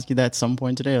was going to ask you that at some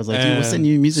point today. I was like, dude, what's the And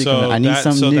new music? I need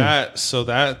something new. So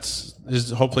that's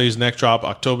hopefully his next drop,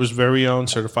 October's very own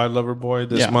Certified Lover Boy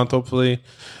this Yeah. month. Hopefully,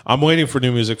 I'm waiting for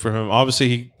new music from him. Obviously,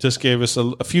 he just gave us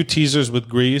a few teasers with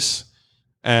Grease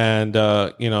and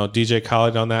DJ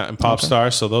Khaled on that and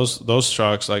Popstar. So those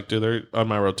tracks, like, dude, they're on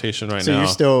my rotation right So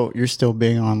now. you're still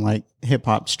big on like hip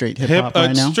hop, straight hip hop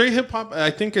right now. Straight hip hop.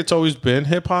 I think it's always been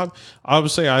hip hop.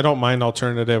 Obviously, I don't mind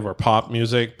alternative or pop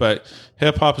music, but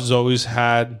hip hop has always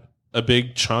had a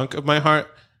big chunk of my heart.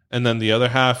 And then the other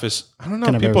half is, I don't know,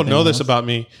 Kind of people know everything this else. about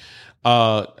me.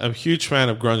 I'm a huge fan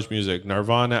of grunge music.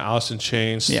 Nirvana, Alice in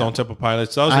Chains, Yeah. Stone Temple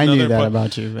Pilots. That was I another knew that but-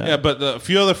 about you. Yeah, but a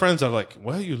few other friends are like,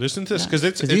 well, you listen to this? Because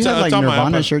it's you have like it's on my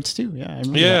Nirvana iPod. shirts too. Yeah, I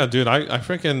remember Yeah, that. dude, I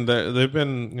freaking they've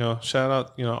been shout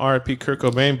out R.I.P. Kurt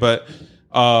Cobain, but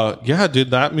yeah,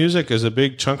 dude, that music is a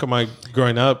big chunk of my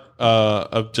growing up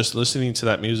of just listening to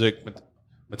that music.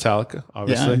 Metallica, Yeah,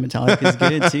 obviously. Metallica is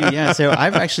good too. Yeah, so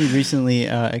I've actually recently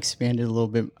expanded a little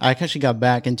bit. I actually got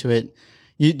back into it.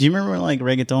 Do you remember when like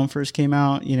reggaeton first came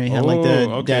out? You know, he had like the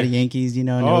Oh, okay. Daddy Yankees. You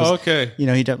know, and it Oh, was, okay. You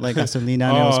know, he dropped like Gasolina,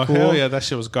 and it was cool. hell yeah, that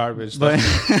shit was garbage. But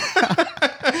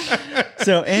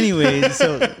So anyways,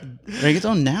 so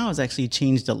reggaeton now has actually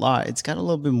changed a lot. It's got a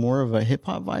little bit more of a hip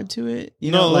hop vibe to it.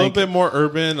 You know, a little bit more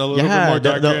urban, a little bit more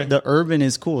darker. The urban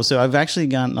is cool. So I've actually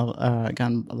gotten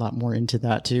a lot more into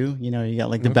that too. You know, you got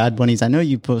like the Bad Bunnies. I know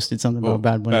you posted something about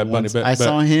Bad Bunny. once. I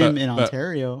saw him in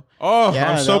Ontario. Oh,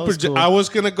 yeah, I'm so cool. I was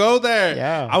gonna go there.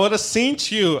 Yeah, I would have seen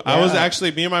you. Yeah. I was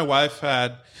actually, me and my wife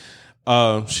had.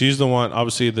 She's the one,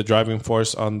 obviously, the driving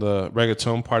force on the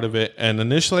reggaeton part of it. And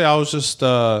initially, I was just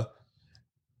Bad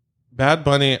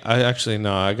Bunny.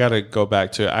 I gotta go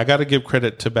back to it. I gotta give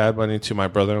credit to Bad Bunny, to my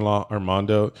brother-in-law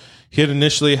Armando. He had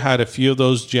initially had a few of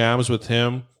those jams with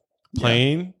him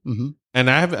playing, and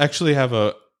I have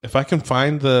a. If I can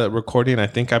find the recording, I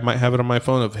think I might have it on my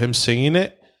phone of him singing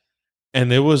it,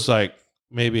 and it was like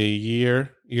maybe a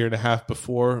year and a half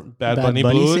before Bad Bunny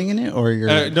blew singing it, or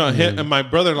him and my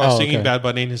brother-in-law singing Bad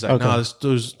Bunny, and he's like, "No, this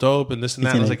dude's dope," and this and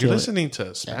that. I was like, "You're listening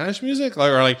to Spanish music,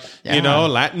 or like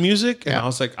Latin music?" And I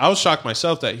was like, I was shocked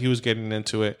myself that he was getting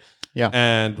into it. Yeah,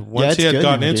 and once he had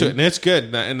gotten into it, and it's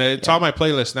good, and it's on my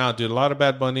playlist now, dude. A lot of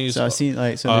Bad Bunnies. So I see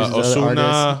there's this other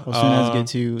artist. Osuna's good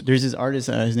too. There's this artist.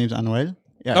 His name's Anuel.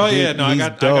 Yeah, I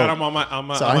got him on my.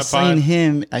 So on my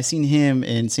I seen him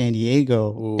in San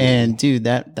Diego, and dude,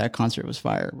 that concert was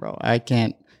fire, bro. I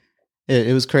can't.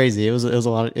 It was crazy. It was a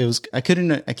lot. I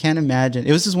can't imagine.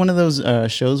 It was just one of those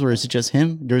shows where it's just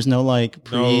him. There's no like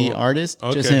pre-artist,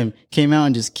 just him. Came out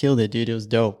and just killed it, dude. It was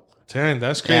dope. Dang,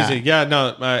 that's crazy. Yeah,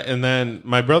 no. And then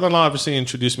my brother-in-law obviously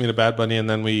introduced me to Bad Bunny, and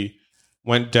then we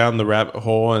went down the rabbit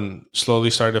hole and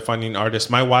slowly started finding artists.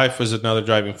 My wife was another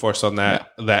driving force on that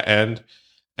end.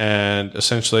 And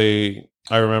essentially,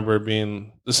 I remember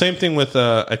being the same thing with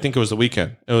I think it was The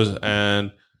Weeknd. It was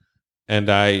and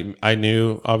I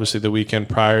knew obviously The Weeknd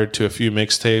prior to a few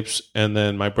mixtapes, and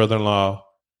then my brother-in-law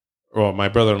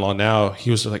now, he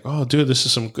was like, "Oh, dude, this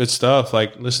is some good stuff.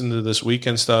 Like, listen to this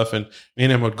Weeknd stuff." And me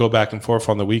and him would go back and forth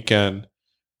on The Weeknd,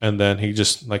 and then he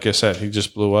just, like I said, he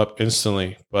just blew up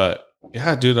instantly. But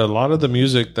yeah, dude, a lot of the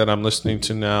music that I'm listening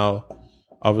to now.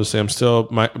 Obviously,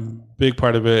 my big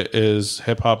part of it is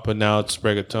hip hop, but now it's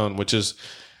reggaeton, which is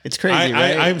it's crazy.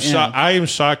 I'm shocked. I am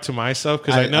shocked to myself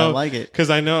because I know I like it because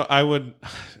I know I would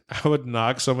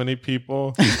knock so many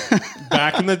people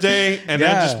back in the day, and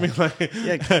I'd just be like,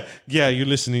 "Yeah, you're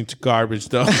listening to garbage,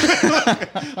 though." I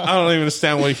don't even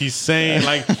understand what he's saying.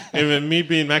 Like, even me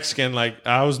being Mexican, like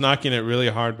I was knocking it really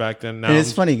hard back then. Now and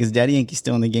it's funny because Daddy Yankee's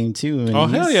still in the game too. And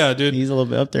hell yeah, dude! He's a little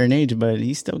bit up there in age, but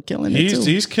he's still killing it too.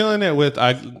 He's killing it with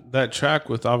that track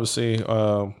with obviously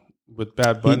with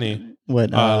Bad Bunny.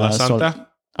 La Santa?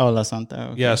 La Santa.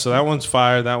 Okay. Yeah, so that one's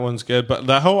fire. That one's good, but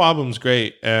the whole album's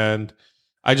great, and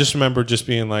I just remember just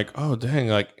being like, "Oh dang,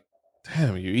 like,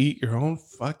 damn, you eat your own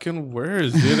fucking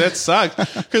words, dude. That sucks."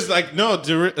 Because like, no,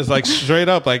 dude, it's like straight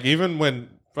up, like even when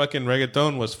fucking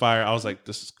reggaeton was fire, I was like,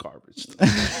 "This is garbage."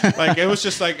 Like it was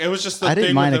just the I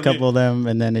didn't mind a couple of them,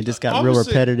 and then it just got real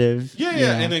repetitive. Yeah,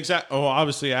 and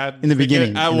obviously add in the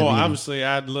beginning. Obviously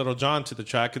add Little John to the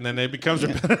track, and then it becomes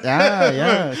repetitive.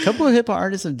 Yeah. A couple of hip hop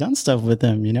artists have done stuff with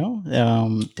them, you know.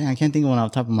 I can't think of one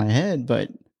off the top of my head, but.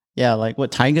 Yeah, like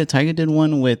what Tyga did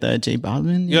one with J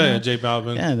Balvin. Yeah, J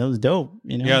Balvin. Yeah, that was dope.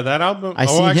 You know, yeah, that album. I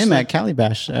seen him at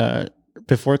Calibash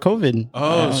before COVID.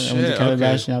 Oh shit!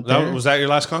 Calibash out there. Was that your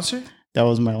last concert? That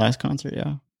was my last concert.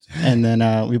 Yeah. And then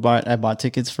I bought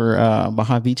tickets for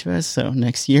Baja Beach Fest. So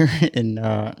next year, and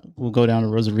we'll go down to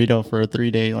Rosarito for a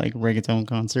 3-day like reggaeton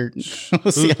concert.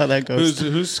 We'll see how that goes.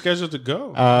 Who's scheduled to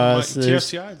go?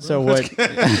 TFCI. Bro. So what?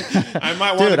 I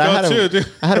might want to go too. Dude.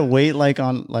 I had to wait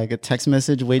on a text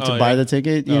message, to buy the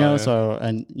ticket. You know, so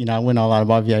and I went a lot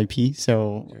about VIP.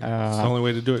 So it's the only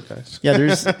way to do it, guys. Yeah,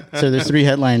 there's 3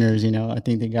 headliners. You know, I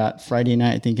think they got Friday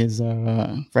night. I think is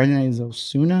Friday night is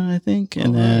Osuna. I think,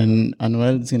 and then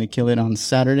Anuel is gonna kill it on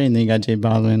Saturday, and then you got J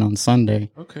Balvin on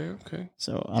Sunday. Okay.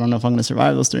 So I don't know if I'm gonna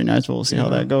survive those 3 nights, but we'll see how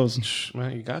that goes.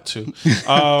 Man, you got to.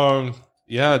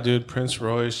 Yeah, dude, Prince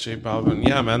Royce, J Balvin.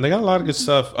 Yeah, man, they got a lot of good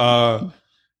stuff.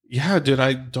 Yeah, dude,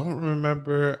 I don't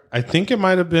remember. I think it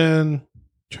might have been. I'm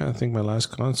trying to think my last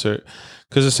concert,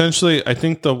 because essentially, I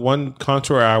think the one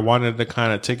concert where I wanted to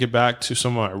kind of take it back to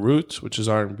some of my roots, which is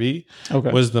R&B,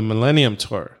 was the Millennium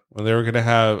Tour. When they were going to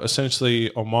have essentially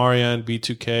Omarion,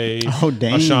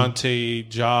 B2K, Ashanti,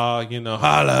 Ja,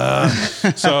 Hala.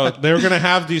 So they were going to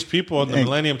have these people in the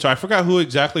Millennium Tour. I forgot who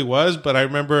exactly was, but I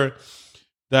remember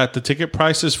that the ticket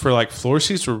prices for like floor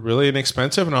seats were really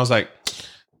inexpensive. And I was like,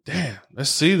 damn, let's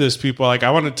see this people. Like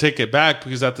I want to take it back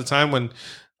because at the time when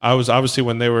I was obviously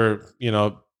when they were,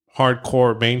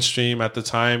 hardcore mainstream at the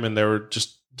time and they were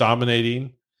just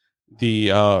dominating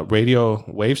the radio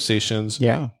wave stations.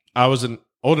 Yeah. I was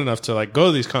old enough to like go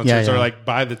to these concerts Yeah. or like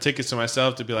buy the tickets to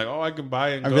myself to be like, oh, I can buy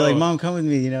it and I'd go. be like, Mom, come with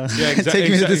me, you know. Yeah,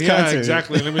 Take me to this concert.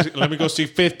 exactly. Let me go see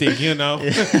 50, you know,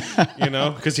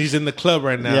 because he's in the club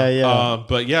right now. Yeah.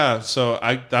 But yeah, so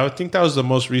I would think that was the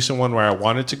most recent one where I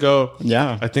wanted to go.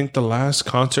 Yeah. I think the last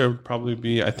concert would probably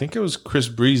be, I think it was Chris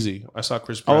Breezy. I saw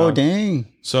Chris Brown. Oh,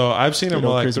 dang. So I've seen him Good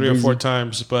old like Chris 3 or 4 Breezy.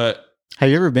 times, but Have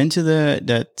you ever been to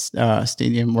that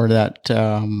stadium or that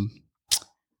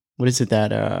what is it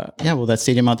that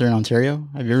stadium out there in Ontario?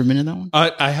 Have you ever been to that one?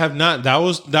 I have not. That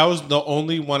was the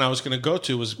only one I was going to go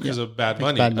to was because of Bad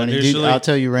Bunny. Bad Bunny. Dude, Initially, I'll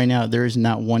tell you right now, there is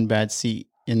not one bad seat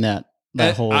in that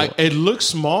whole. it looked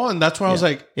small, and that's why I was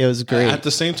like, it was great. At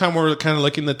the same time, we were kind of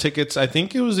looking at the tickets. I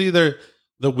think it was either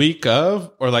the week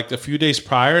of or like a few days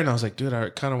prior, and I was like, dude, I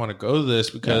kind of want to go to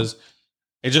this because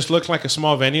it just looked like a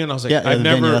small venue, and I was like, I've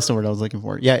never. Venue, that's the word I was looking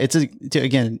for. Yeah,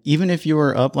 again, even if you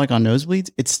were up like on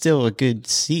nosebleeds, it's still a good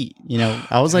seat. You know,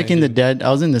 I was like I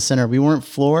was in the center. We weren't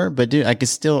floor, but dude, I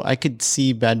could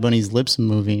see Bad Bunny's lips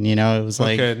moving. You know, it was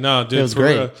like, no, dude, it was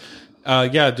great.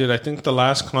 Yeah, dude, I think the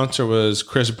last concert was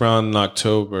Chris Brown in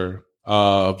October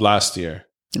of last year.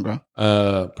 Okay.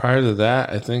 Prior to that,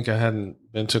 I think I hadn't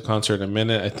been to a concert in a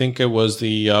minute. I think it was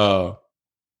the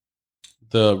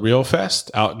Real Fest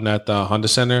out at the Honda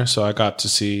Center. So I got to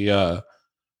see,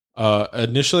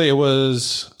 initially it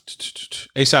was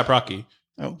A$AP Rocky.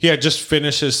 Oh. He had just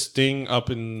finished his thing up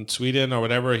in Sweden or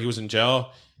whatever. He was in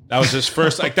jail. That was his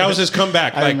first, that was his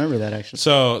comeback. I remember that actually.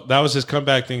 So that was his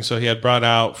comeback thing. So he had brought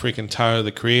out freaking Tyler,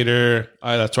 the Creator.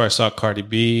 That's where I saw Cardi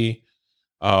B.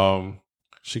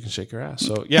 She can shake her ass.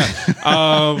 So yeah.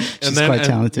 She's quite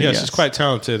talented. Yeah, she's quite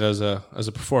talented as a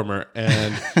performer.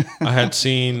 And I had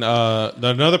seen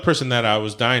another person that I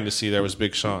was dying to see there was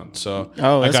Big Sean. So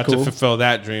I got to fulfill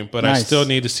that dream. But I still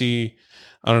need to see,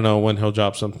 I don't know when he'll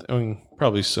drop something. I mean,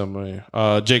 probably somewhere.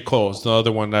 J. Cole is the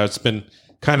other one that's been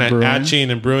kind of hatching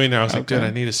and brewing. I was like, dude,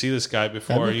 I need to see this guy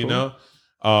before, you know?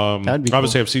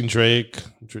 Obviously I've seen Drake,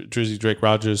 Drizzy Drake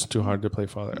Rogers, too hard to play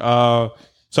father.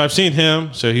 So I've seen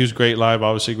him. So he was great live,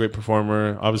 obviously great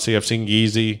performer. Obviously I've seen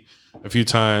Yeezy a few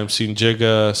times, seen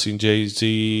Jigga, seen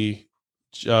Jay-Z,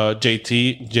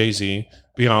 Jay-Z,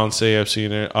 Beyonce, I've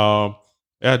seen it.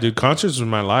 Yeah, dude, concerts was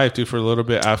my life, dude, for a little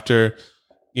bit after,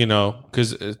 you know,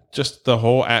 because just the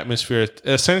whole atmosphere.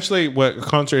 Essentially, what a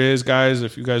concert is, guys,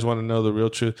 if you guys want to know the real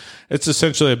truth, it's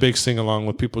essentially a big sing along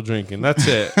with people drinking. That's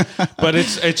it. But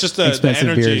it's just the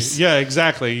energy. Beers. Yeah,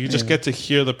 exactly. You just get to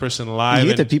hear the person live. You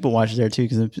get the people watch there too,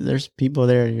 because there's people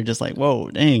there. And you're just like, whoa,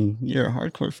 dang, you're a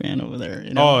hardcore fan over there.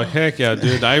 You know? Oh heck yeah,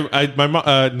 dude!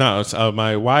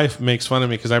 My wife makes fun of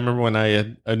me because I remember when I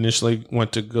had initially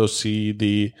went to go see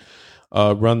the.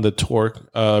 Run the tour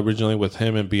originally with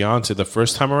him and Beyonce the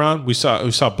first time around. We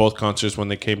saw both concerts when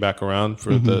they came back around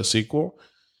for the sequel,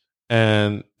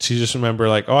 and she just remember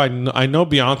like, oh, I know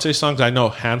Beyonce songs. I know a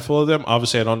handful of them.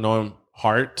 Obviously, I don't know him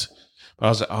heart, but I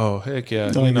was like, oh heck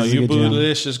yeah, you know, you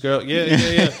bootylicious girl,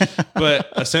 yeah.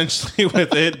 But essentially,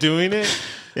 with it doing it,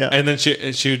 and then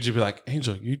she would just be like,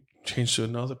 Angel, you changed to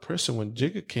another person when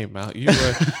Jigga came out. You were,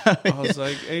 I was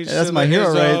like, hey, that's my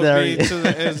hero right there.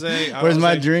 Where's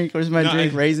my drink? Where's my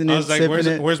drink? Raising it, I was like,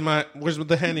 where's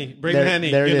the Henny? Bring the Henny.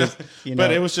 There it is. You know,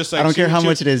 but it was just like, I don't care how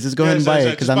much it is. Just go ahead and buy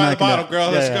it because I'm not buy the bottle, girl.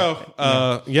 Let's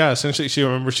go. Essentially, she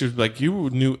was like,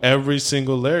 you knew every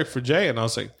single lyric for Jay, and I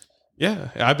was like, yeah,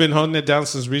 I've been holding it down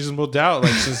since Reasonable Doubt,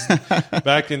 like since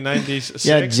back in '96.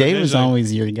 Yeah, Jay was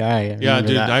always your guy. Yeah,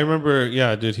 dude, I remember.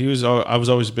 Yeah, dude, he was. I was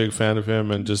always a big fan of him,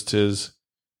 and just his.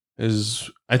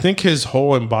 I think his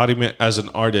whole embodiment as an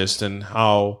artist and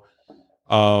how,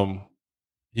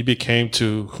 he became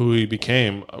to who he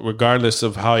became, regardless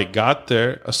of how he got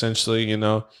there. Essentially, you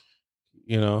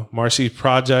know, Marcy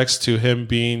Projects to him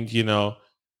being,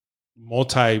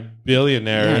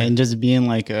 multi-billionaire, and just being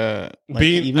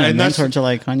even a mentor to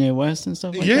like Kanye West and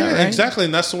stuff like that, right? Exactly.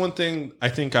 And that's the one thing I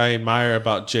think I admire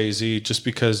about Jay-Z, just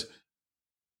because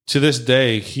to this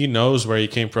day he knows where he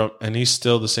came from and he's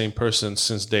still the same person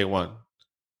since day one,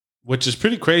 which is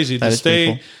pretty crazy.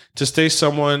 To stay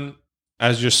someone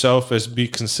as yourself, as be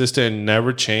consistent and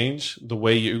never change the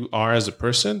way you are as a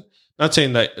person. Not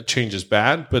saying that change is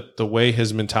bad, but the way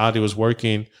his mentality was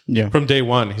working from day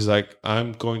one, he's like,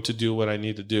 I'm going to do what I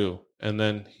need to do. And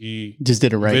then he just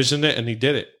did it right. Visioned it and he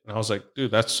did it. And I was like,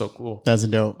 dude, that's so cool. That's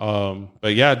dope.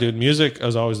 But yeah, dude, music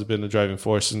has always been the driving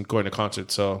force in going to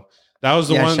concerts. So that was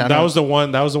the one. That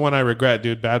was the one I regret,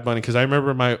 dude. Bad Bunny. Because I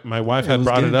remember my wife had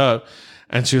brought it up.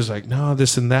 And she was like, no,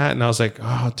 this and that. And I was like,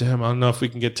 oh, damn, I don't know if we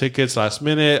can get tickets last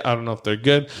minute. I don't know if they're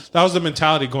good. That was the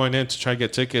mentality going in to try to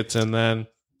get tickets. And then,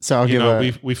 so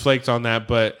we flaked on that.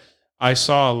 But I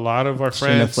saw a lot of our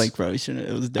Shouldn't have friends. flaked, bro. You shouldn't.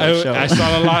 It was a dope show. I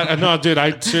saw a lot. No, dude,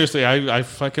 I seriously, I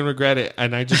fucking regret it.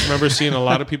 And I just remember seeing a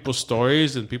lot of people's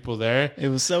stories and people there. It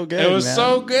was so good. It was man.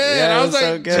 so good. Yeah, I was like,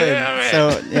 so good. damn it.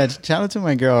 So yeah, shout out to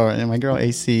my girl and my girl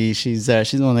AC. She's the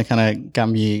one that kind of got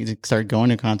me to start going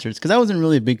to concerts because I wasn't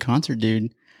really a big concert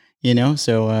dude, you know.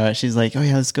 So she's like, oh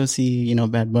yeah, let's go see, you know,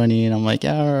 Bad Bunny, and I'm like,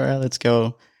 yeah, all right, let's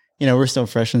go. You know, we're still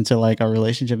fresh into like our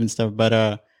relationship and stuff,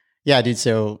 but yeah, dude.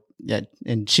 So yeah,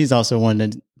 and she's also one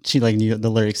that she like knew the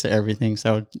lyrics to everything.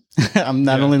 So I'm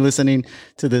not only listening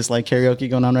to this like karaoke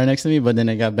going on right next to me, but then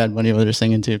I got Bad Bunny over there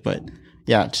singing too. But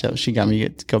yeah, so she got me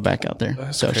to go back out there.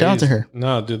 That's so crazy. shout out to her.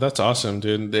 No, dude, that's awesome,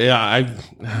 dude. Yeah,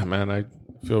 I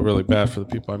feel really bad for the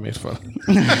people I made fun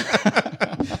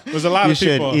of. There's a lot You of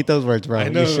people. should eat those words, bro. I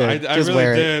know. You should. I Just really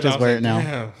wear did. it. Just wear it now.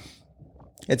 Damn.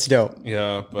 It's dope.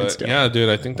 Yeah, but It's dope. yeah, dude,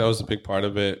 I think that was a big part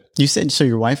of it. You said so.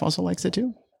 Your wife also likes it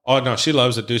too. Oh no, she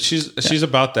loves it, dude. She's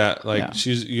about that. Like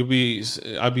Yeah.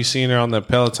 I'll be seeing her on the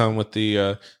Peloton with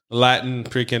the Latin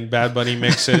freaking Bad Bunny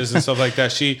mixes and stuff like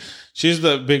that. She's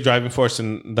the big driving force,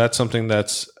 and that's something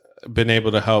that's been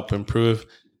able to help improve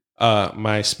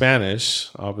my Spanish,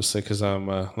 obviously, because I'm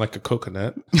like a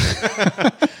coconut.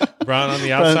 Brown on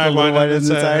the outside, white on the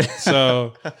inside.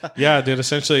 So, yeah, dude,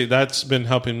 essentially that's been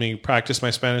helping me practice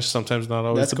my Spanish. Sometimes not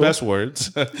always That's the cool. best words,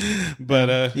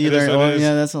 but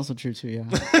Yeah, that's also true too. Yeah.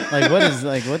 What does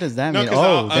that mean?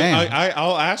 Oh, damn.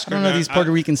 I'll ask her. I don't know these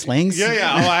Puerto Rican slangs.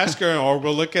 Yeah, I'll ask her, or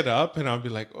we'll look it up, and I'll be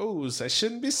like, "Oh, I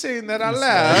shouldn't be saying that out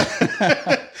loud."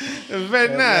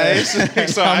 Very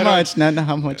nice. So how much? Not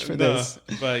how much for no, this.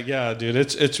 but yeah, dude,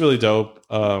 it's really dope.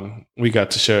 We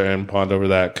got to share and bond over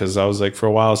that because I was like, for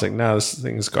a while, I was like, nah, this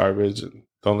thing is garbage. And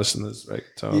don't listen to this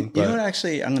reggaeton. You know what?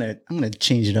 Actually, I'm gonna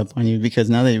change it up on you because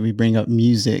now that we bring up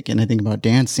music and I think about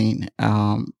dancing,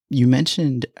 you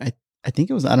mentioned I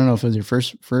think it was, I don't know if it was your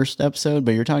first episode,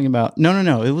 but you're talking about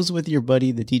no, it was with your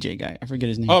buddy, the DJ guy. I forget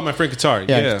his name. Oh, my friend Qatar.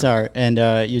 Yeah. Qatar. And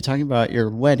you're talking about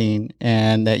your wedding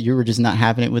and that you were just not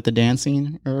having it with the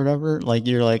dancing or whatever. Like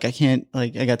you're like, I can't,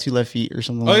 like I got 2 left feet or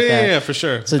something like that. Yeah, for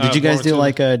sure. So did you guys do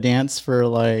like a dance for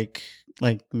like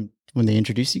when they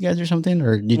introduced you guys or something,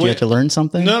 or did you have to learn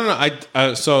something?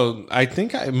 No. So I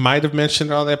think I might have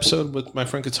mentioned it on the episode with my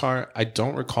friend Qatar. I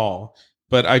don't recall,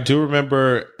 but I do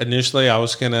remember initially I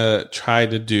was gonna try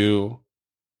to do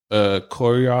a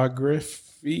choreography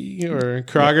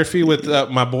with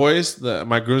my boys,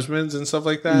 my groomsmen and stuff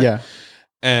like that. Yeah,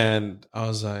 and I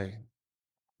was like,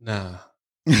 nah.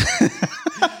 This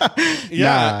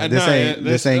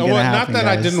ain't gonna happen. Not that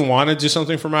guys. I didn't want to do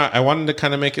something for I wanted to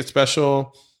kind of make it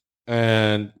special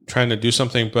and trying to do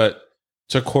something, but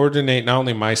to coordinate not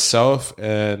only myself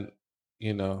and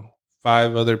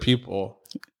 5 other people.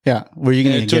 Yeah, were you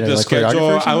going to get the schedule?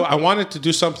 choreographer? I wanted to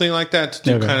do something like that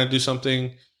to kind of do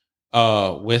something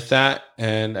with that,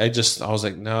 and I was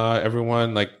like, no,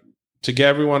 everyone to get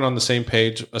everyone on the same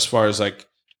page as far as like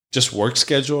just work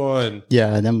schedule and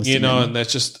and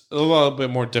that's just a little bit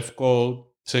more difficult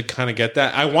to kind of get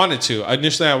that. I wanted to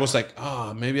initially. I was like,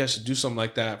 oh, maybe I should do something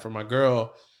like that for my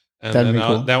girl. And That'd then be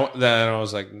cool. that I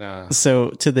was like, nah. So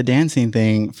to the dancing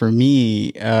thing for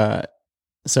me,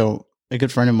 so a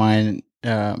good friend of mine,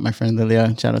 my friend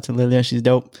Lilia, shout out to Lilia, she's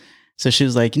dope. So she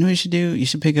was like, you know what you should do? You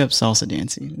should pick up salsa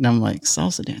dancing. And I'm like,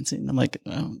 salsa dancing? And I'm like,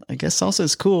 I guess salsa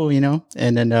is cool,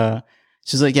 And then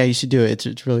she's like, yeah, you should do it.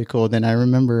 It's really cool. Then I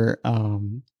remember I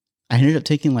ended up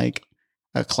taking like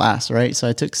a class, right? So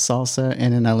I took salsa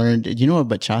and then I learned, you know what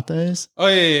bachata is? Oh,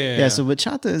 yeah. So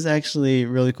bachata is actually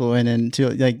really cool. And then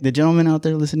to like the gentleman out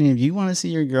there listening, if you want to see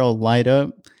your girl light up,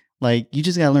 like you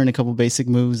just got to learn a couple basic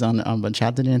moves on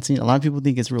bachata dancing. A lot of people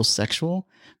think it's real sexual,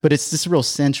 but it's just real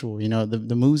sensual.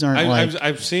 The moves aren't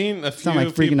I've seen a few. It's not like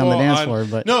freaking on the dance floor,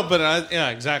 but no, but yeah,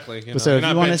 exactly. So if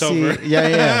you want to see,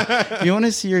 if you want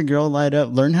to see your girl light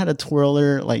up, learn how to twirl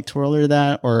her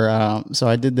that. Or so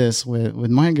I did this with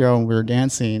my girl when we were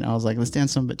dancing. I was like, let's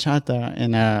dance some bachata,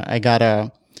 and I got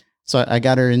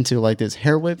her into like this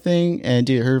hair whip thing, and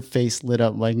dude, her face lit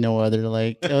up like no other.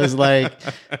 Like it was like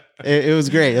it was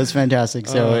great. It was fantastic.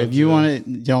 So if you want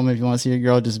to, gentlemen, if you want to see your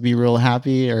girl just be real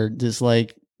happy or just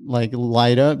like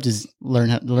light up, just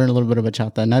learn a little bit of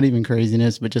bachata. Not even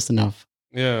craziness, but just enough.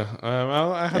 Yeah,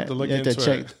 I have to look into it.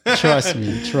 Trust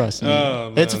me.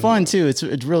 Oh, it's fun too. It's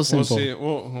real simple.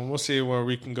 We'll see where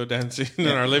we can go dancing in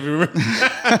our living room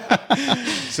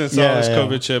since all this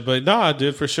COVID shit. But nah,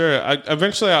 dude, for sure.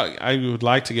 Eventually, I would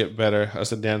like to get better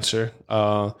as a dancer.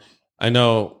 I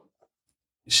know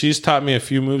she's taught me a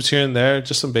few moves here and there,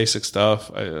 just some basic stuff.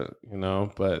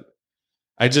 But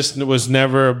I just was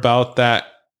never about that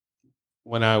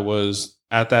when I was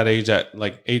at that age, at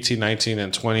like 18, 19,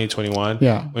 and 20, 21,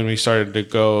 Yeah. when we started to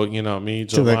go, you know, me,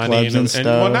 To the Giovanni, clubs and and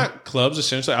well, stuff. not clubs,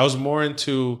 essentially. I was more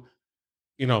into,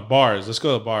 you know, bars. Let's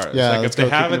go to bars. Yeah, like if let's they go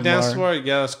have kick a in a dance bar. floor,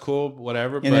 yeah, that's cool,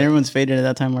 whatever. And everyone's faded at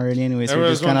that time already anyway. So we're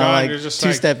Everyone's just kind of gone. like You're just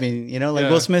like- two-stepping, you know, like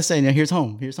Yeah. Will Smith saying, here's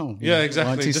home, here's home. yeah, You know,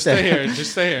 exactly. 1, 2 Just step. stay here.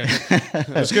 Just stay here.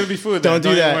 There's gonna be food. Don't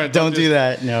there. do even that. worry. Don't do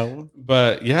that. No.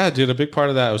 But yeah, dude, a big part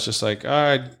of that was just like, all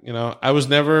right, you know, I was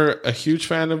never a huge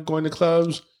fan of going to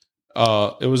clubs.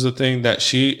 It was the thing that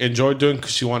she enjoyed doing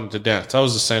because she wanted to dance. That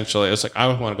was essentially, it's like, I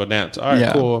want to go dance. All right,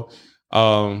 Yeah. cool.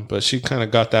 But she kind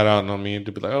of got that out on me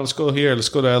to be like, oh, let's go here. Let's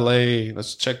go to LA.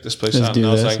 Let's check this place Let's out. do And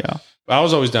I was this. like, Yeah. I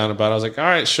was always down about it. I was like, all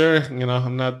right, sure. You know,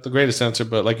 I'm not the greatest dancer,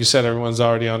 but like you said, everyone's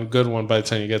already on a good one by the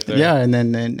time you get there. Yeah. And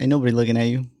then ain't nobody looking at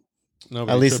you.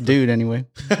 Nobody At least the tripping. dude anyway.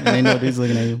 And ain't no dude's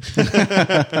looking at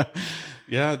you.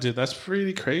 Yeah, dude, that's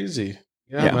pretty crazy.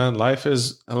 Yeah, Yeah. man, life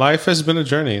has been a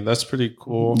journey. That's pretty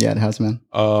cool. Yeah, it has, man.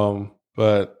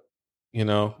 But you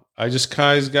know,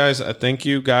 guys, I thank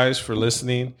you guys for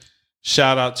listening.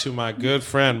 Shout out to my good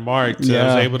friend Mark that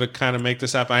Yeah. was able to kind of make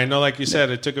this happen. I know, like you said,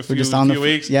 it took a We're just on few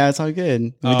weeks, Yeah, it's all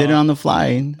good. We did it on the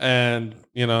fly. and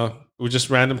you know, we're just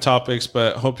random topics.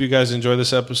 But hope you guys enjoy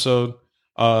this episode.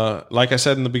 Like I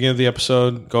said in the beginning of the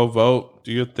episode, go vote,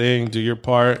 do your thing, do your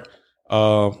part.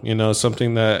 You know,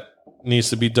 something that needs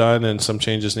to be done, and some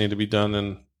changes need to be done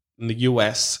in the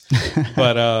U.S.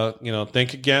 But you know,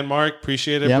 thank you again, Mark.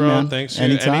 Appreciate it, Yeah, bro. man. Thanks.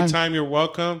 Anytime. Anytime you're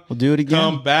welcome. We'll do it again.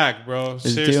 Come back, bro. Let's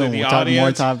Seriously, do it. the We'll talk more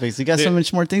audience. topics. You got so they-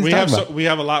 much more things We to talk have about. we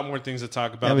have a lot more things to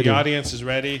talk about. Yeah, we The do. audience is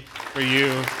ready for you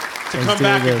to Let's come do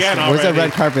back this. again. Where's that already.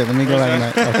 red carpet? Let me go Where's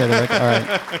back. that? Okay,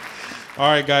 all right. All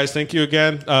right, guys. Thank you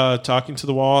again. Talking to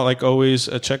the wall, like always.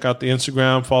 Check out the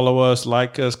Instagram. Follow us.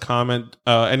 Like us. Comment.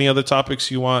 Any other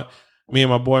topics you want me and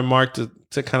my boy Mark to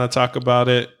kind of talk about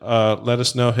it. Let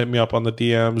us know. Hit me up on the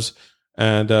DMs.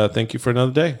 And thank you for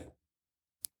another day.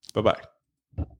 Bye bye.